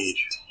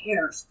just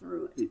tears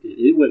through it.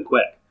 It went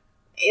quick.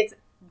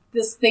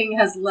 This thing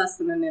has less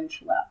than an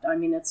inch left. I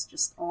mean, it's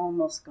just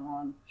almost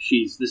gone.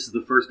 This is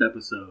the first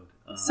episode.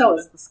 So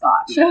is the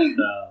scotch.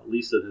 That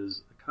Lisa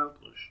has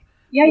accomplished.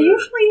 Yeah, where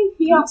usually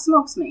he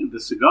outsmokes me. the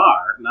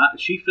cigar,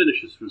 she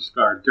finishes her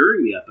cigar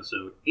during the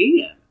episode,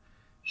 and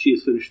she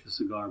has finished the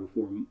cigar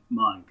before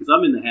mine, because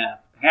I'm in the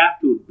half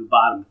to the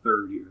bottom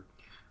third here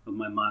of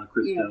my Monte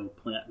Cristo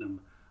Platinum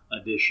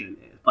edition,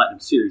 Platinum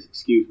series,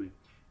 excuse me.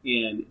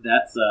 And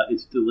that's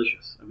it's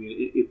delicious. I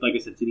mean, like I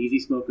said, it's an easy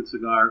smoking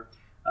cigar.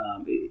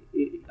 I've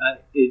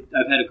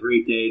had a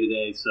great day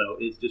today, so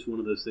it's just one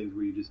of those things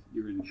where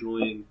you're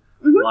enjoying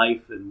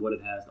life and what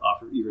it has to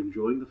offer. You're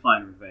enjoying the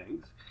finer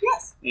things.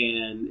 Yes.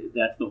 And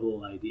that's the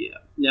whole idea.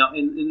 Now,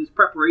 in this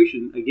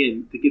preparation,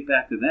 again, to get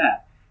back to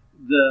that,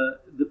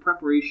 the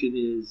preparation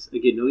is,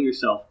 again, knowing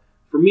yourself.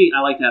 For me,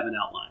 I like to have an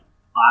outline.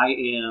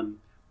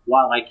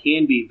 While I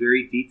can be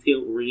very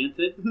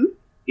detail-oriented,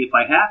 if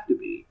I have to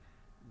be,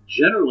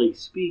 generally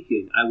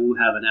speaking, I will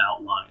have an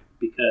outline,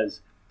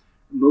 because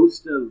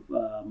most of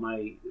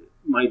my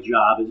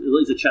job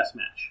is a chess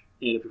match.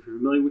 And if you're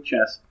familiar with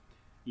chess,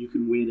 you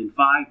can win in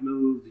 5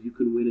 moves, you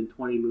can win in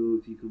 20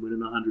 moves, you can win in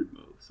 100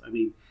 moves. I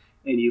mean,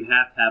 and you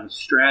have to have a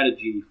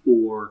strategy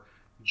for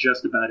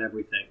just about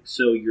everything.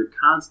 So you're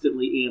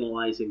constantly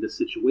analyzing the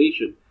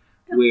situation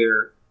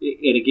where,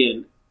 and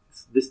again,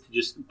 this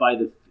just by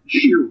the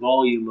sheer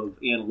volume of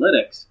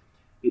analytics,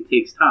 it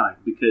takes time,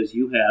 because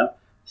you have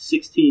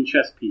 16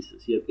 chess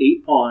pieces. You have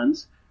 8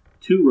 pawns,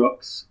 2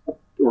 rooks,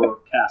 or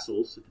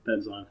castles, it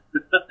depends on.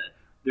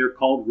 They're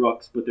called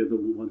rooks, but they're the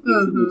one thing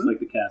that looks like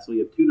the castle.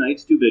 You have 2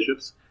 knights, 2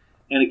 bishops,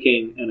 and a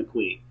king and a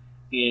queen.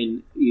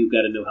 And you've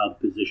got to know how the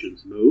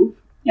positions move.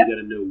 You've got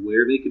to know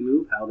where they can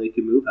move, how they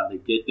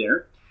get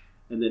there.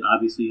 And then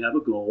obviously you have a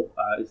goal.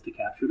 It's to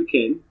capture the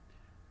king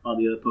on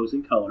the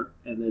opposing color.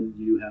 And then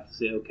you have to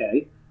say,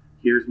 okay,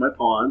 here's my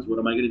pawns. What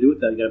am I going to do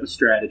with that? You got to have a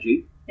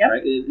strategy.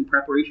 Right? And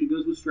preparation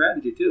goes with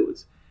strategy too.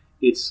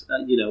 It's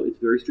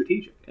very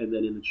strategic. And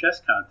then in the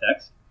chess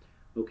context,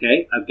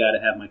 okay, I've got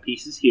to have my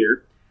pieces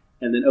here.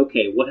 And then,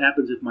 okay, what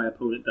happens if my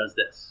opponent does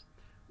this?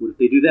 What if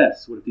they do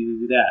this? What if they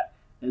do that?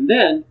 And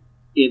then,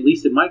 at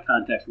least in my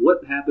context,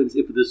 what happens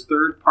if this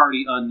third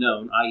party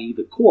unknown, i.e.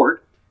 the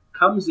court,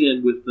 comes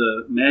in with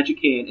the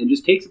magic hand and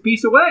just takes a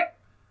piece away?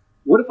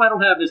 What if I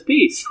don't have this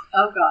piece?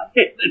 Oh, God.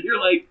 And then you're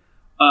like,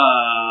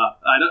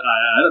 I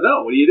don't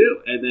know. What do you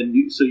do? And then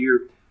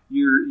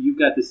you've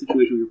got this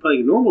situation where you're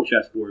playing a normal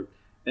chessboard,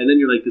 and then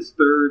you're like this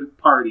third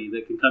party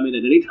that can come in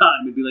at any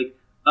time and be like,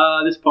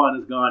 this pawn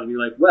is gone. And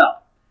you're like,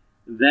 well,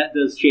 that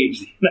does change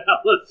the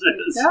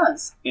analysis. It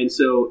does. And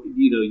so,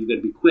 you've got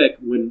to be quick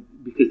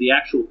because the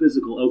actual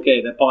physical,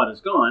 okay, that pawn is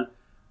gone,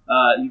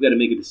 you've got to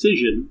make a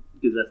decision,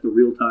 because that's the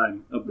real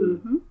time of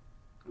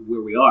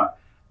where we are.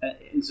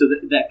 And so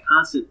that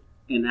constant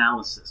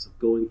analysis of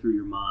going through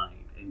your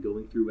mind and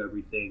going through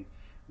everything,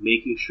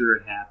 making sure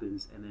it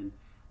happens, and then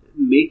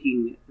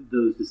making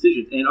those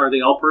decisions. And are they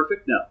all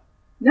perfect? No.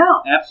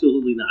 No.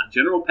 Absolutely not.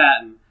 General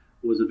Patton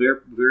was a very,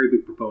 very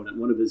big proponent.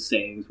 One of his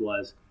sayings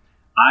was,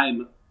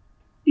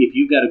 if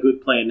you've got a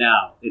good plan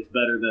now, it's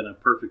better than a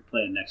perfect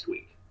plan next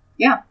week.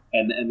 Yeah.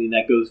 And I mean,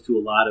 that goes to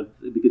a lot of,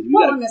 because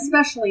and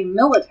especially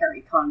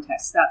military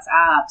context, that's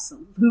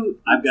absolute.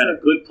 I've got a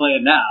good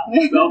plan now.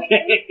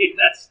 Okay.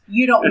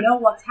 You don't know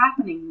what's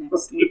happening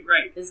next week.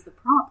 Right. Is the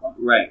problem.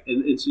 Right.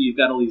 And so you've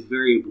got all these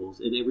variables,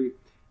 and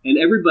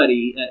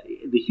everybody,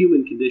 the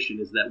human condition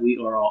is that we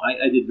are all,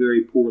 I did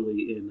very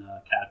poorly in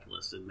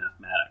calculus and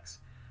mathematics.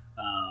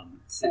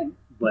 Same.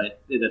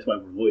 But that's why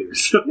we're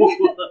lawyers. So,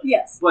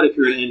 yes. But if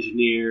you're an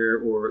engineer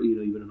or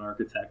even an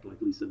architect,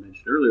 like Lisa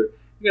mentioned earlier,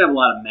 you're going to have a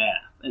lot of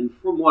math. And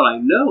from what I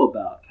know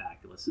about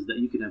calculus is that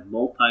you can have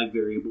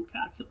multivariable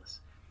calculus.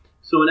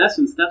 So in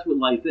essence, that's what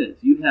life is.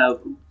 You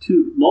have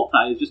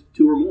multi is just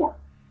 2 or more.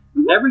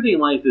 Mm-hmm. Everything in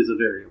life is a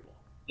variable.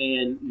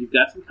 And you've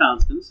got some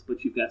constants,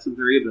 but you've got some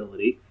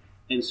variability.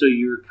 And so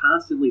you're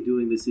constantly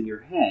doing this in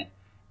your head.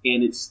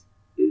 And it's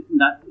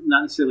not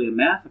necessarily a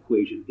math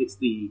equation. It's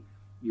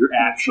your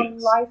actions.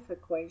 It's a life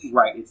equation.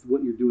 Right. It's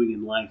what you're doing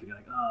in life. And you're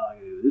like, oh, I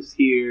do this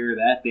here,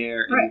 that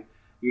there. And right.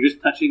 You're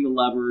just touching the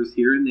levers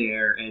here and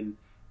there. And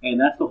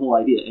that's the whole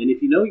idea. And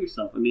if you know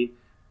yourself, I mean,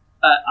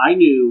 I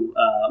knew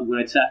when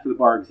I sat for the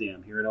bar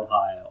exam here in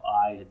Ohio,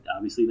 I had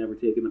obviously never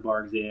taken the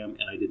bar exam,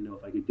 and I didn't know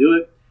if I could do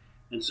it.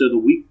 And so the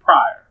week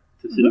prior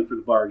to sitting for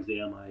the bar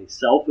exam, I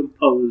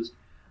self-imposed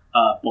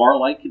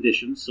bar-like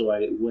conditions. So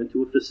I went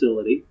to a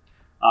facility.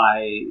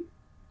 I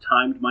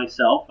timed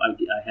myself. I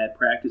had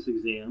practice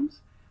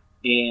exams.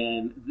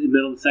 And in the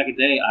middle of the second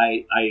day,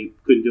 I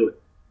couldn't do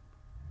it.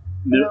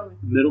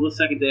 Middle of the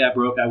second day, I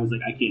broke. I was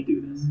like, I can't do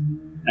this.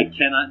 I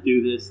cannot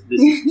do this. This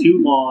is too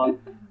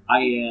long. I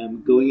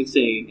am going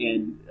insane.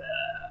 And,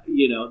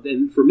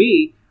 then for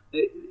me,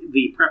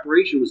 the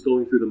preparation was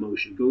going through the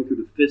motion, going through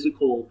the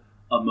physical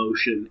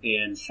emotion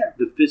and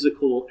the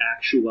physical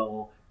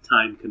actual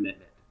time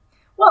commitment.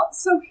 Well,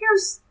 so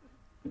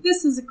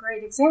this is a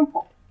great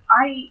example.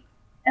 I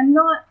am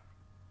not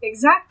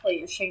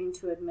exactly ashamed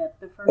to admit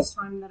the first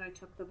time that I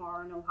took the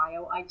bar in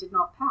Ohio, I did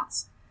not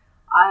pass.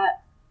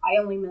 I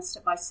only missed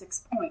it by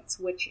 6 points,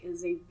 which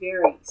is a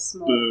very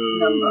small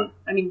number.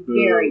 I mean,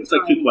 very It's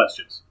tiny. Like 2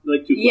 questions.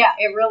 Yeah,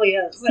 it really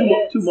is.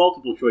 Two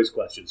multiple choice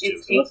questions,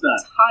 too. It's a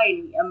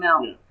tiny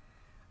amount.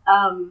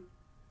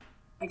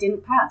 I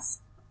didn't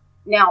pass.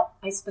 Now,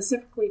 I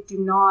specifically do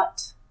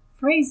not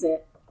phrase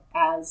it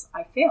as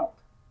I failed.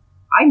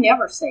 I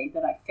never say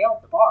that I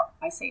failed the bar.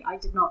 I say I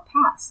did not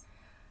pass,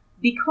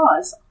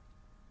 because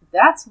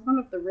that's one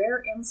of the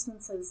rare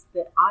instances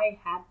that I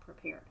had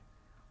prepared.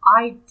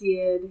 I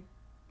did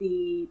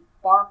the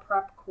bar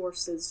prep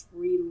courses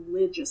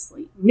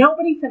religiously.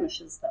 Nobody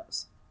finishes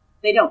those.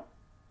 They don't.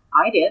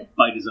 I did.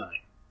 By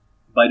design.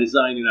 By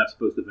design, you're not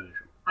supposed to finish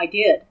them. I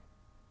did.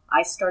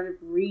 I started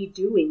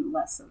redoing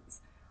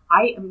lessons.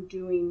 I am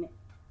doing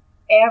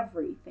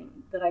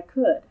everything that I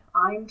could.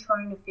 I'm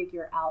trying to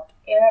figure out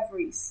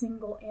every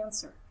single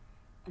answer.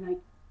 And I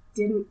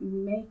didn't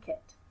make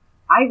it.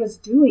 I was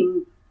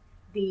doing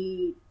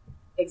the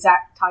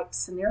exact type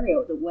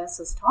scenario that Wes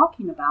is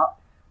talking about,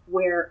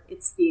 where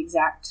it's the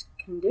exact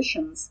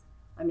conditions.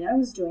 I mean, I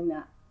was doing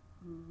that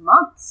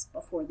months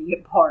before the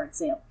bar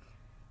exam,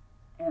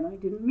 and I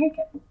didn't make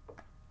it.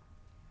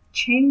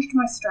 Changed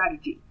my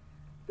strategy.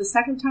 The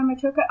second time I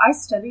took it, I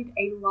studied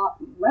a lot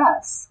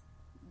less,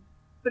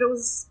 but it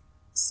was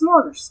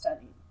smarter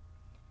studying.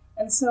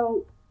 And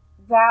so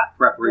that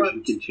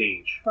preparation can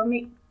change. For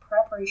me,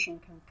 preparation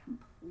can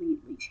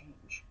completely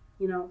change.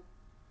 You know,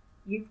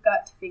 you've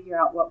got to figure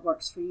out what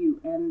works for you.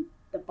 And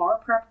the bar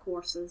prep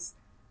courses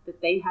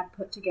that they had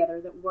put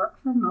together that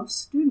work for most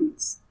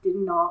students did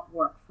not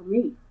work for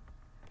me.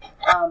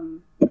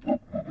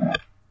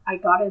 I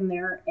got in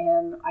there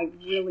and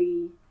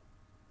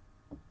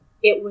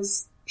it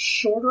was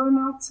shorter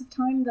amounts of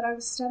time that I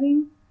was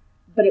studying,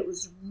 but it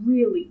was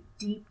really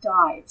deep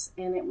dives.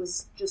 And it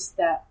was just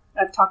that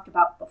I've talked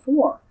about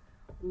before.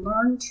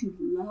 Learn to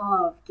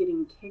love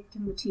getting kicked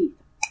in the teeth.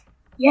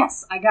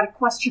 Yes, I got a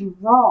question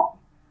wrong.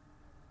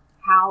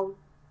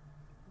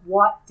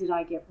 What did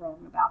I get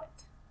wrong about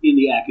it? In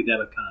the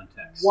academic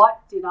context. What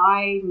did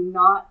I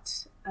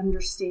not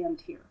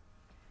understand here?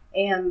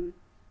 And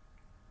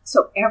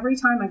so every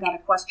time I got a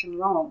question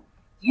wrong,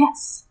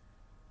 yes,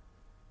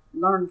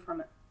 learn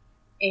from it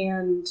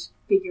and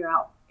figure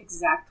out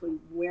exactly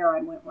where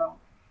I went wrong.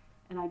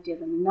 And I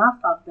did enough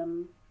of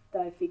them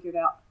that I figured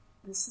out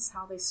this is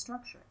how they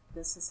structure it.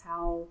 This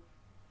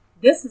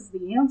is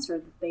the answer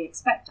that they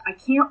expect. I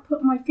can't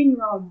put my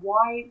finger on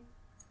why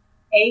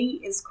A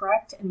is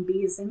correct and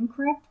B is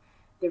incorrect.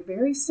 They're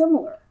very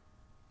similar.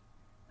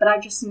 But I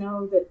just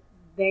know that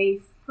they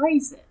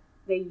phrase it.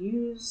 They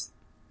use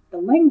the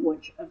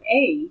language of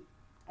A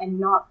and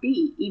not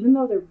B, even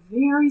though they're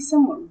very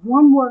similar.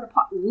 One word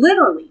apart,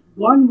 literally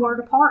one word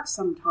apart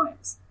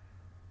sometimes.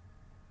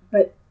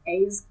 But A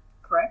is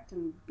correct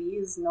and B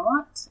is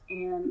not,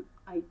 and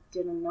I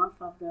did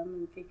enough of them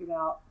and figured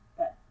out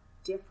that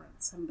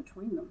difference in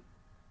between them.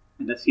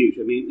 And that's huge.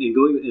 I mean,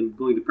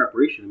 going to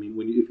preparation. I mean,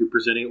 if you're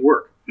presenting at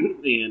work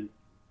and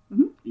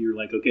you're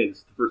like, okay, this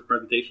is the first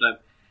presentation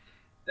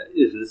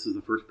this is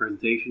the first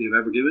presentation you've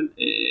ever given,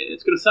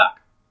 it's going to suck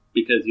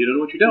because you don't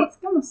know what you're doing. It's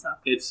going to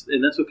suck.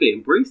 And that's okay.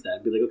 Embrace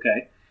that. Be like,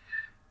 okay,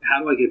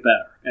 how do I get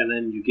better? And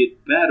then you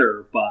get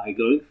better by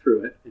going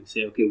through it and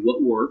say, okay,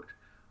 what worked?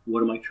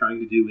 What am I trying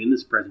to do in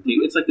this presentation?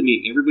 Mm-hmm. It's like the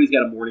meeting. Everybody's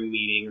got a morning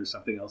meeting or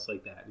something else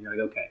like that. And you're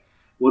like, okay,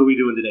 what are we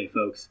doing today,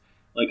 folks?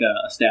 Like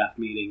a staff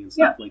meeting and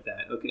stuff like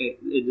that. Okay,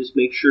 and just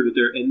make sure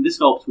that and this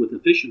helps with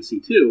efficiency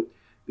too,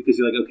 because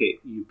you're like, okay,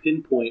 you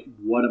pinpoint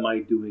what am I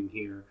doing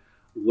here?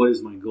 What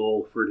is my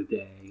goal for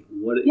today?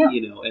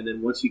 And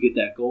then once you get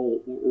that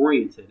goal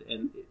oriented,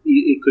 and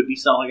it could be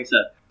like I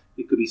said,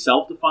 it could be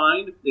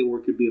self-defined or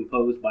it could be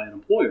imposed by an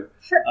employer.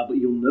 Sure. But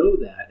you'll know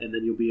that, and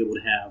then you'll be able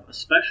to have,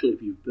 especially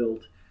if you've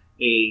built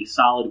a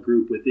solid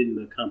group within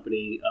the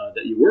company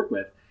that you work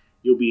with,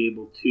 you'll be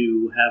able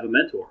to have a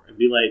mentor and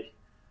be like,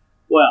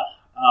 well,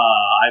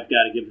 I've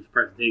got to give this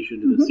presentation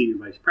to the senior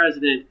vice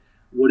president.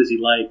 What is he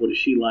like? What is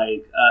she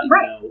like?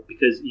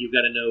 Because you've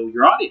got to know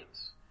your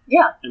audience.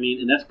 Yeah. I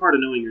mean, and that's part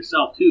of knowing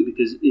yourself too,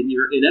 because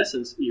in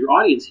essence, your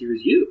audience here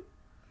is you.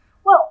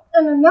 Well,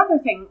 and another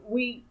thing,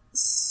 we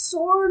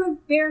sort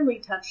of barely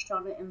touched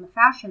on it in the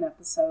fashion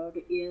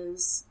episode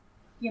is,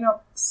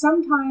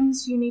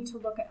 sometimes you need to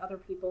look at other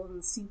people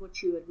and see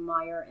what you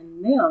admire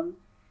in them,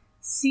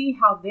 see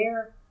how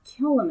they're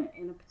killing it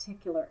in a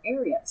particular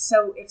area.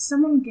 So if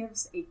someone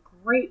gives a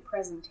great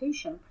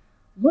presentation,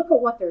 look at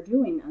what they're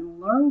doing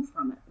and learn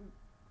from it.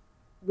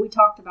 We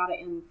talked about it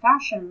in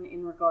fashion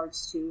in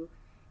regards to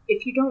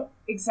if you don't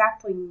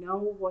exactly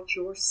know what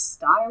your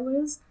style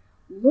is,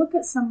 look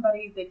at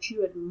somebody that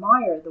you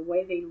admire, the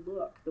way they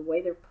look, the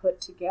way they're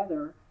put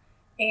together,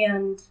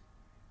 and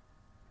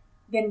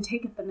then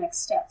take it the next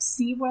step.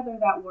 See whether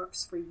that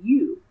works for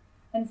you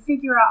and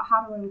figure out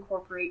how to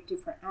incorporate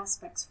different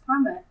aspects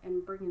from it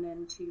and bring it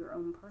into your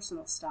own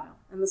personal style.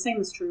 And the same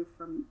is true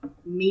for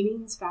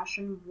meetings,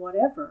 fashion,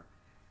 whatever.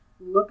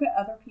 Look at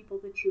other people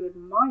that you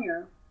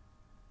admire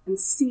and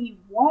see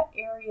what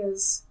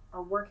areas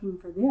are working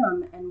for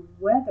them and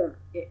whether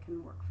it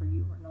can work for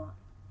you or not.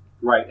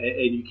 Right,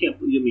 and you can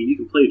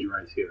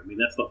plagiarize here. I mean,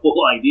 that's the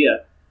whole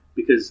idea,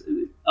 because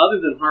other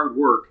than hard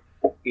work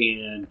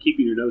and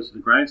keeping your nose to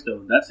the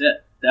grindstone, that's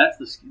it.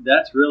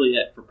 That's really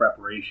it for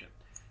preparation.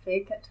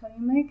 Fake it till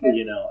you make it.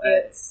 You know,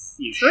 it's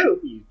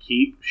true. You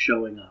keep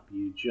showing up.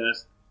 You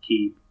just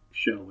keep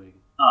showing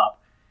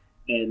up,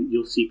 and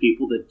you'll see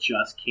people that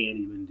just can't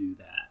even do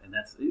that, and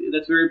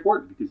that's very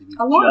important because if you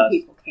a lot of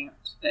people can't.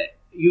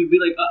 You'd be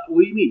like,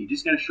 "What do you mean? You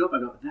just got to show up?" I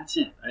go, "That's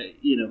it."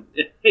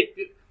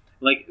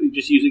 Like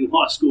just using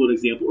law school as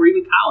an example, or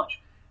even college.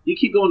 You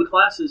keep going to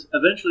classes,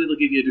 eventually they'll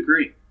give you a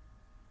degree.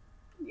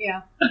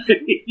 Yeah,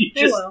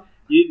 they will.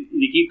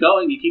 You keep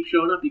going, you keep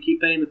showing up, you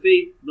keep paying the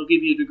fee, they'll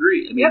give you a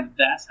degree. I mean,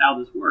 That's how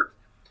this works.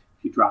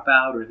 If you drop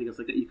out or anything else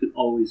like that, you can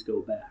always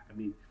go back. I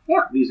mean,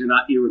 these are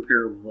not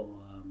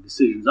irreparable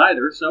decisions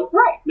either, so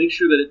make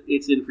sure that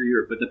it's in for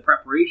your. But the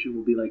preparation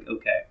will be like,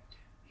 okay,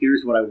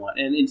 here's what I want.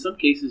 And in some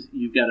cases,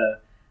 you've got to,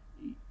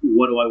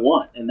 what do I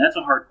want? And that's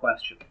a hard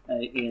question.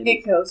 And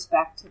it goes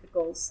back to the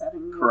goal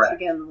setting, correct.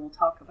 Which again, we'll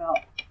talk about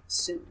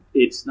soon.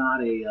 It's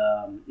not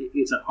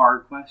it's a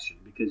hard question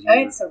because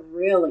it's a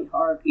really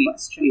hard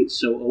question. It's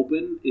so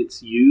open,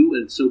 it's you,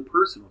 and it's so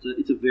personal.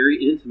 It's a very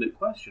intimate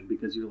question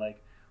because you're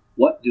like,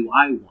 what do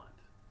I want?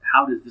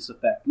 How does this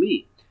affect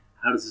me?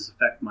 How does this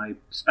affect my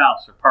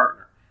spouse or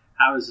partner?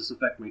 How does this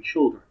affect my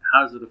children?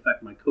 How does it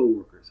affect my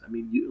coworkers? I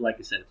mean, like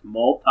I said, it's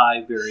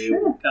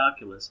multi-variable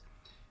calculus,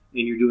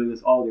 and you're doing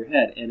this all in your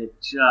head. And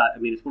it's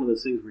one of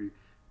those things where,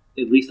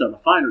 at least on the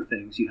finer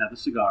things, you have a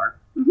cigar,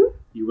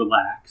 you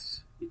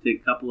relax, you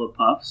take a couple of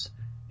puffs,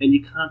 and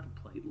you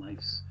contemplate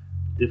life's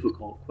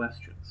difficult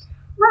questions.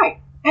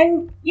 Right.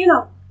 And,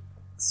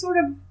 sort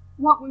of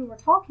what we were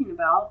talking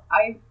about,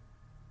 I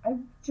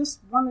just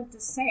wanted to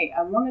say,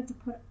 I wanted to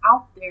put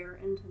out there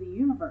into the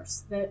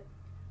universe that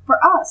for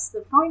us,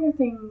 the finer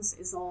things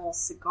is all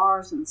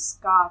cigars and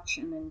scotch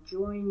and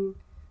enjoying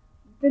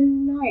the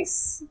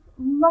nice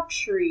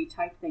luxury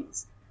type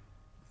things.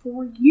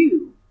 For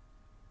you,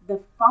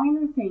 the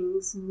finer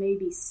things may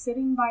be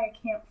sitting by a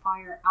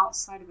campfire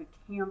outside of a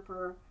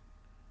camper,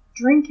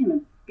 drinking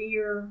a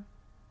beer,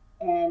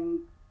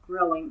 and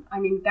grilling. I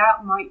mean,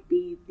 that might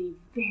be the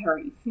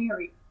very,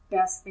 very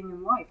best thing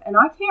in life. And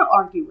I can't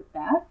argue with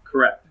that.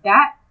 Correct.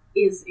 That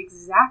is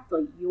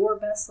exactly your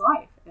best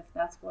life, if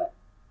that's what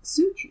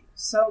suits you.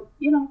 So,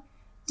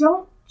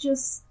 don't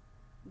just,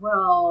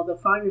 the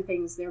finer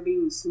things, they're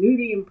being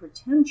snooty and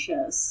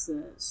pretentious,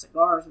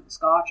 cigars and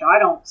scotch. I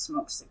don't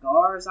smoke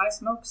cigars. I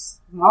smoke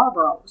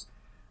Marlboros.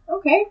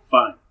 Okay.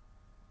 Fine.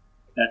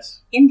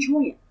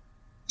 Enjoy it.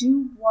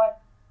 Do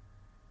what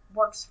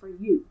works for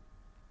you.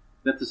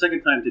 That's the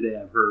second time today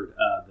I've heard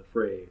the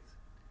phrase,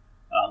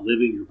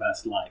 living your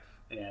best life.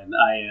 And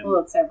I am... Well,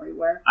 it's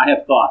everywhere. I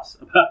have thoughts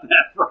about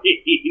that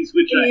phrase,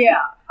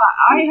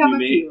 I have a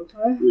few.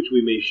 Which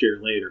we may share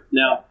later.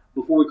 Now,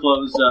 before we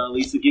close,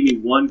 Lisa, give me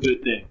one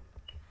good thing.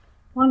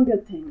 One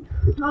good thing.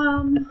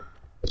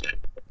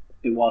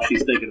 And while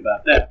she's thinking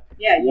about that,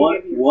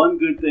 one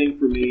good thing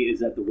for me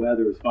is that the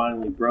weather is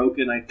finally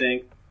broken, I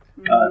think.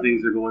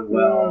 Things are going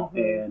well,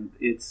 and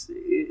it's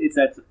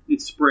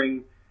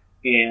spring,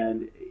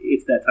 and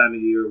it's that time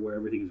of year where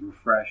everything is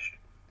refreshed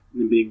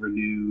and being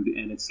renewed,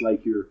 and it's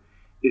like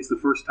it's the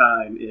first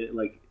time,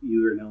 like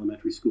you're in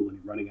elementary school and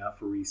you're running out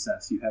for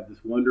recess. You have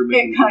this wonderment.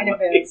 It kind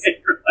of is.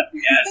 You're like,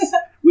 yes,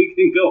 we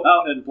can go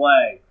out and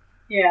play.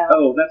 Yeah.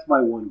 Oh, that's my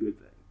one good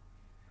thing.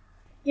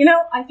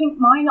 I think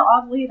mine,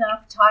 oddly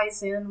enough,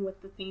 ties in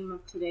with the theme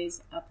of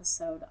today's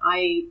episode.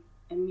 I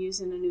am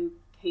using a new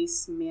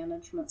case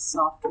management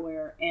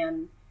software,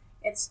 and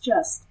it's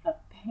just a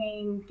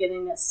pain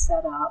getting it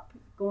set up,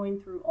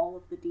 going through all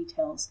of the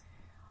details.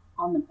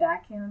 On the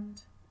back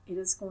end, it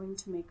is going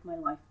to make my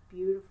life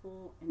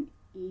beautiful and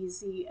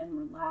easy and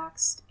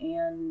relaxed,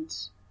 and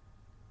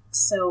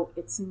so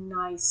it's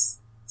nice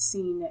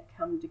seeing it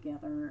come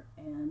together,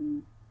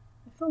 and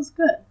it feels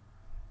good.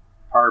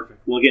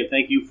 Perfect. Well, again,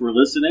 thank you for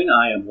listening.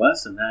 I am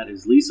Wes, and that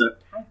is Lisa.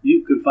 Hi.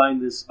 You can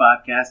find this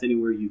podcast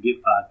anywhere you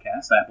get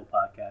podcasts, Apple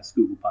Podcasts,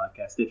 Google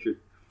Podcasts, Stitcher,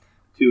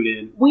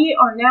 TuneIn. We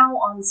are now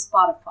on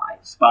Spotify.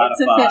 It's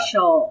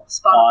official.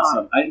 Spotify.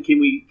 Awesome.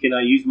 Can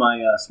I use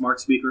my smart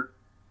speaker?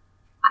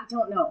 I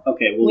don't know.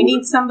 Okay. Well, we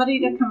need somebody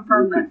to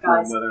confirm that,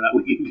 guys. Whether or not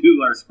we can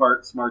do our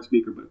smart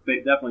speaker, but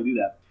definitely do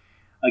that.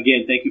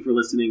 Again, thank you for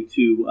listening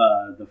to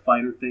the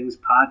Finer Things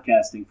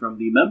podcasting from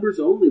the Members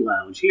Only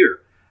Lounge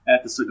here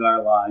at the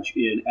Cigar Lodge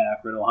in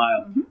Akron,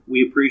 Ohio. Mm-hmm.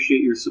 We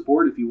appreciate your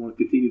support. If you want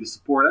to continue to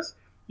support us,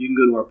 you can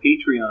go to our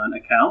Patreon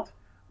account,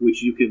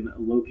 which you can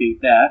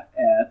locate that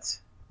at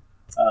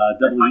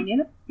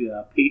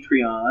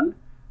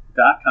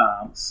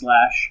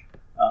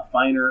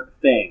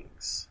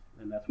patreon.com/finerthings.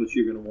 And that's what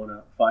you're going to want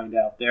to find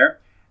out there.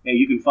 And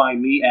you can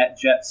find me at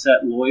Jet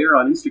Set Lawyer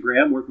on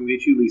Instagram. Where can we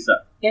get you,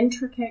 Lisa?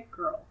 Intricate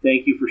Girl.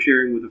 Thank you for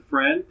sharing with a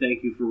friend.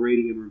 Thank you for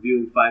rating and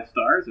reviewing 5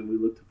 stars, and we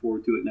look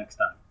forward to it next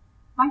time.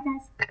 Bye,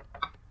 guys.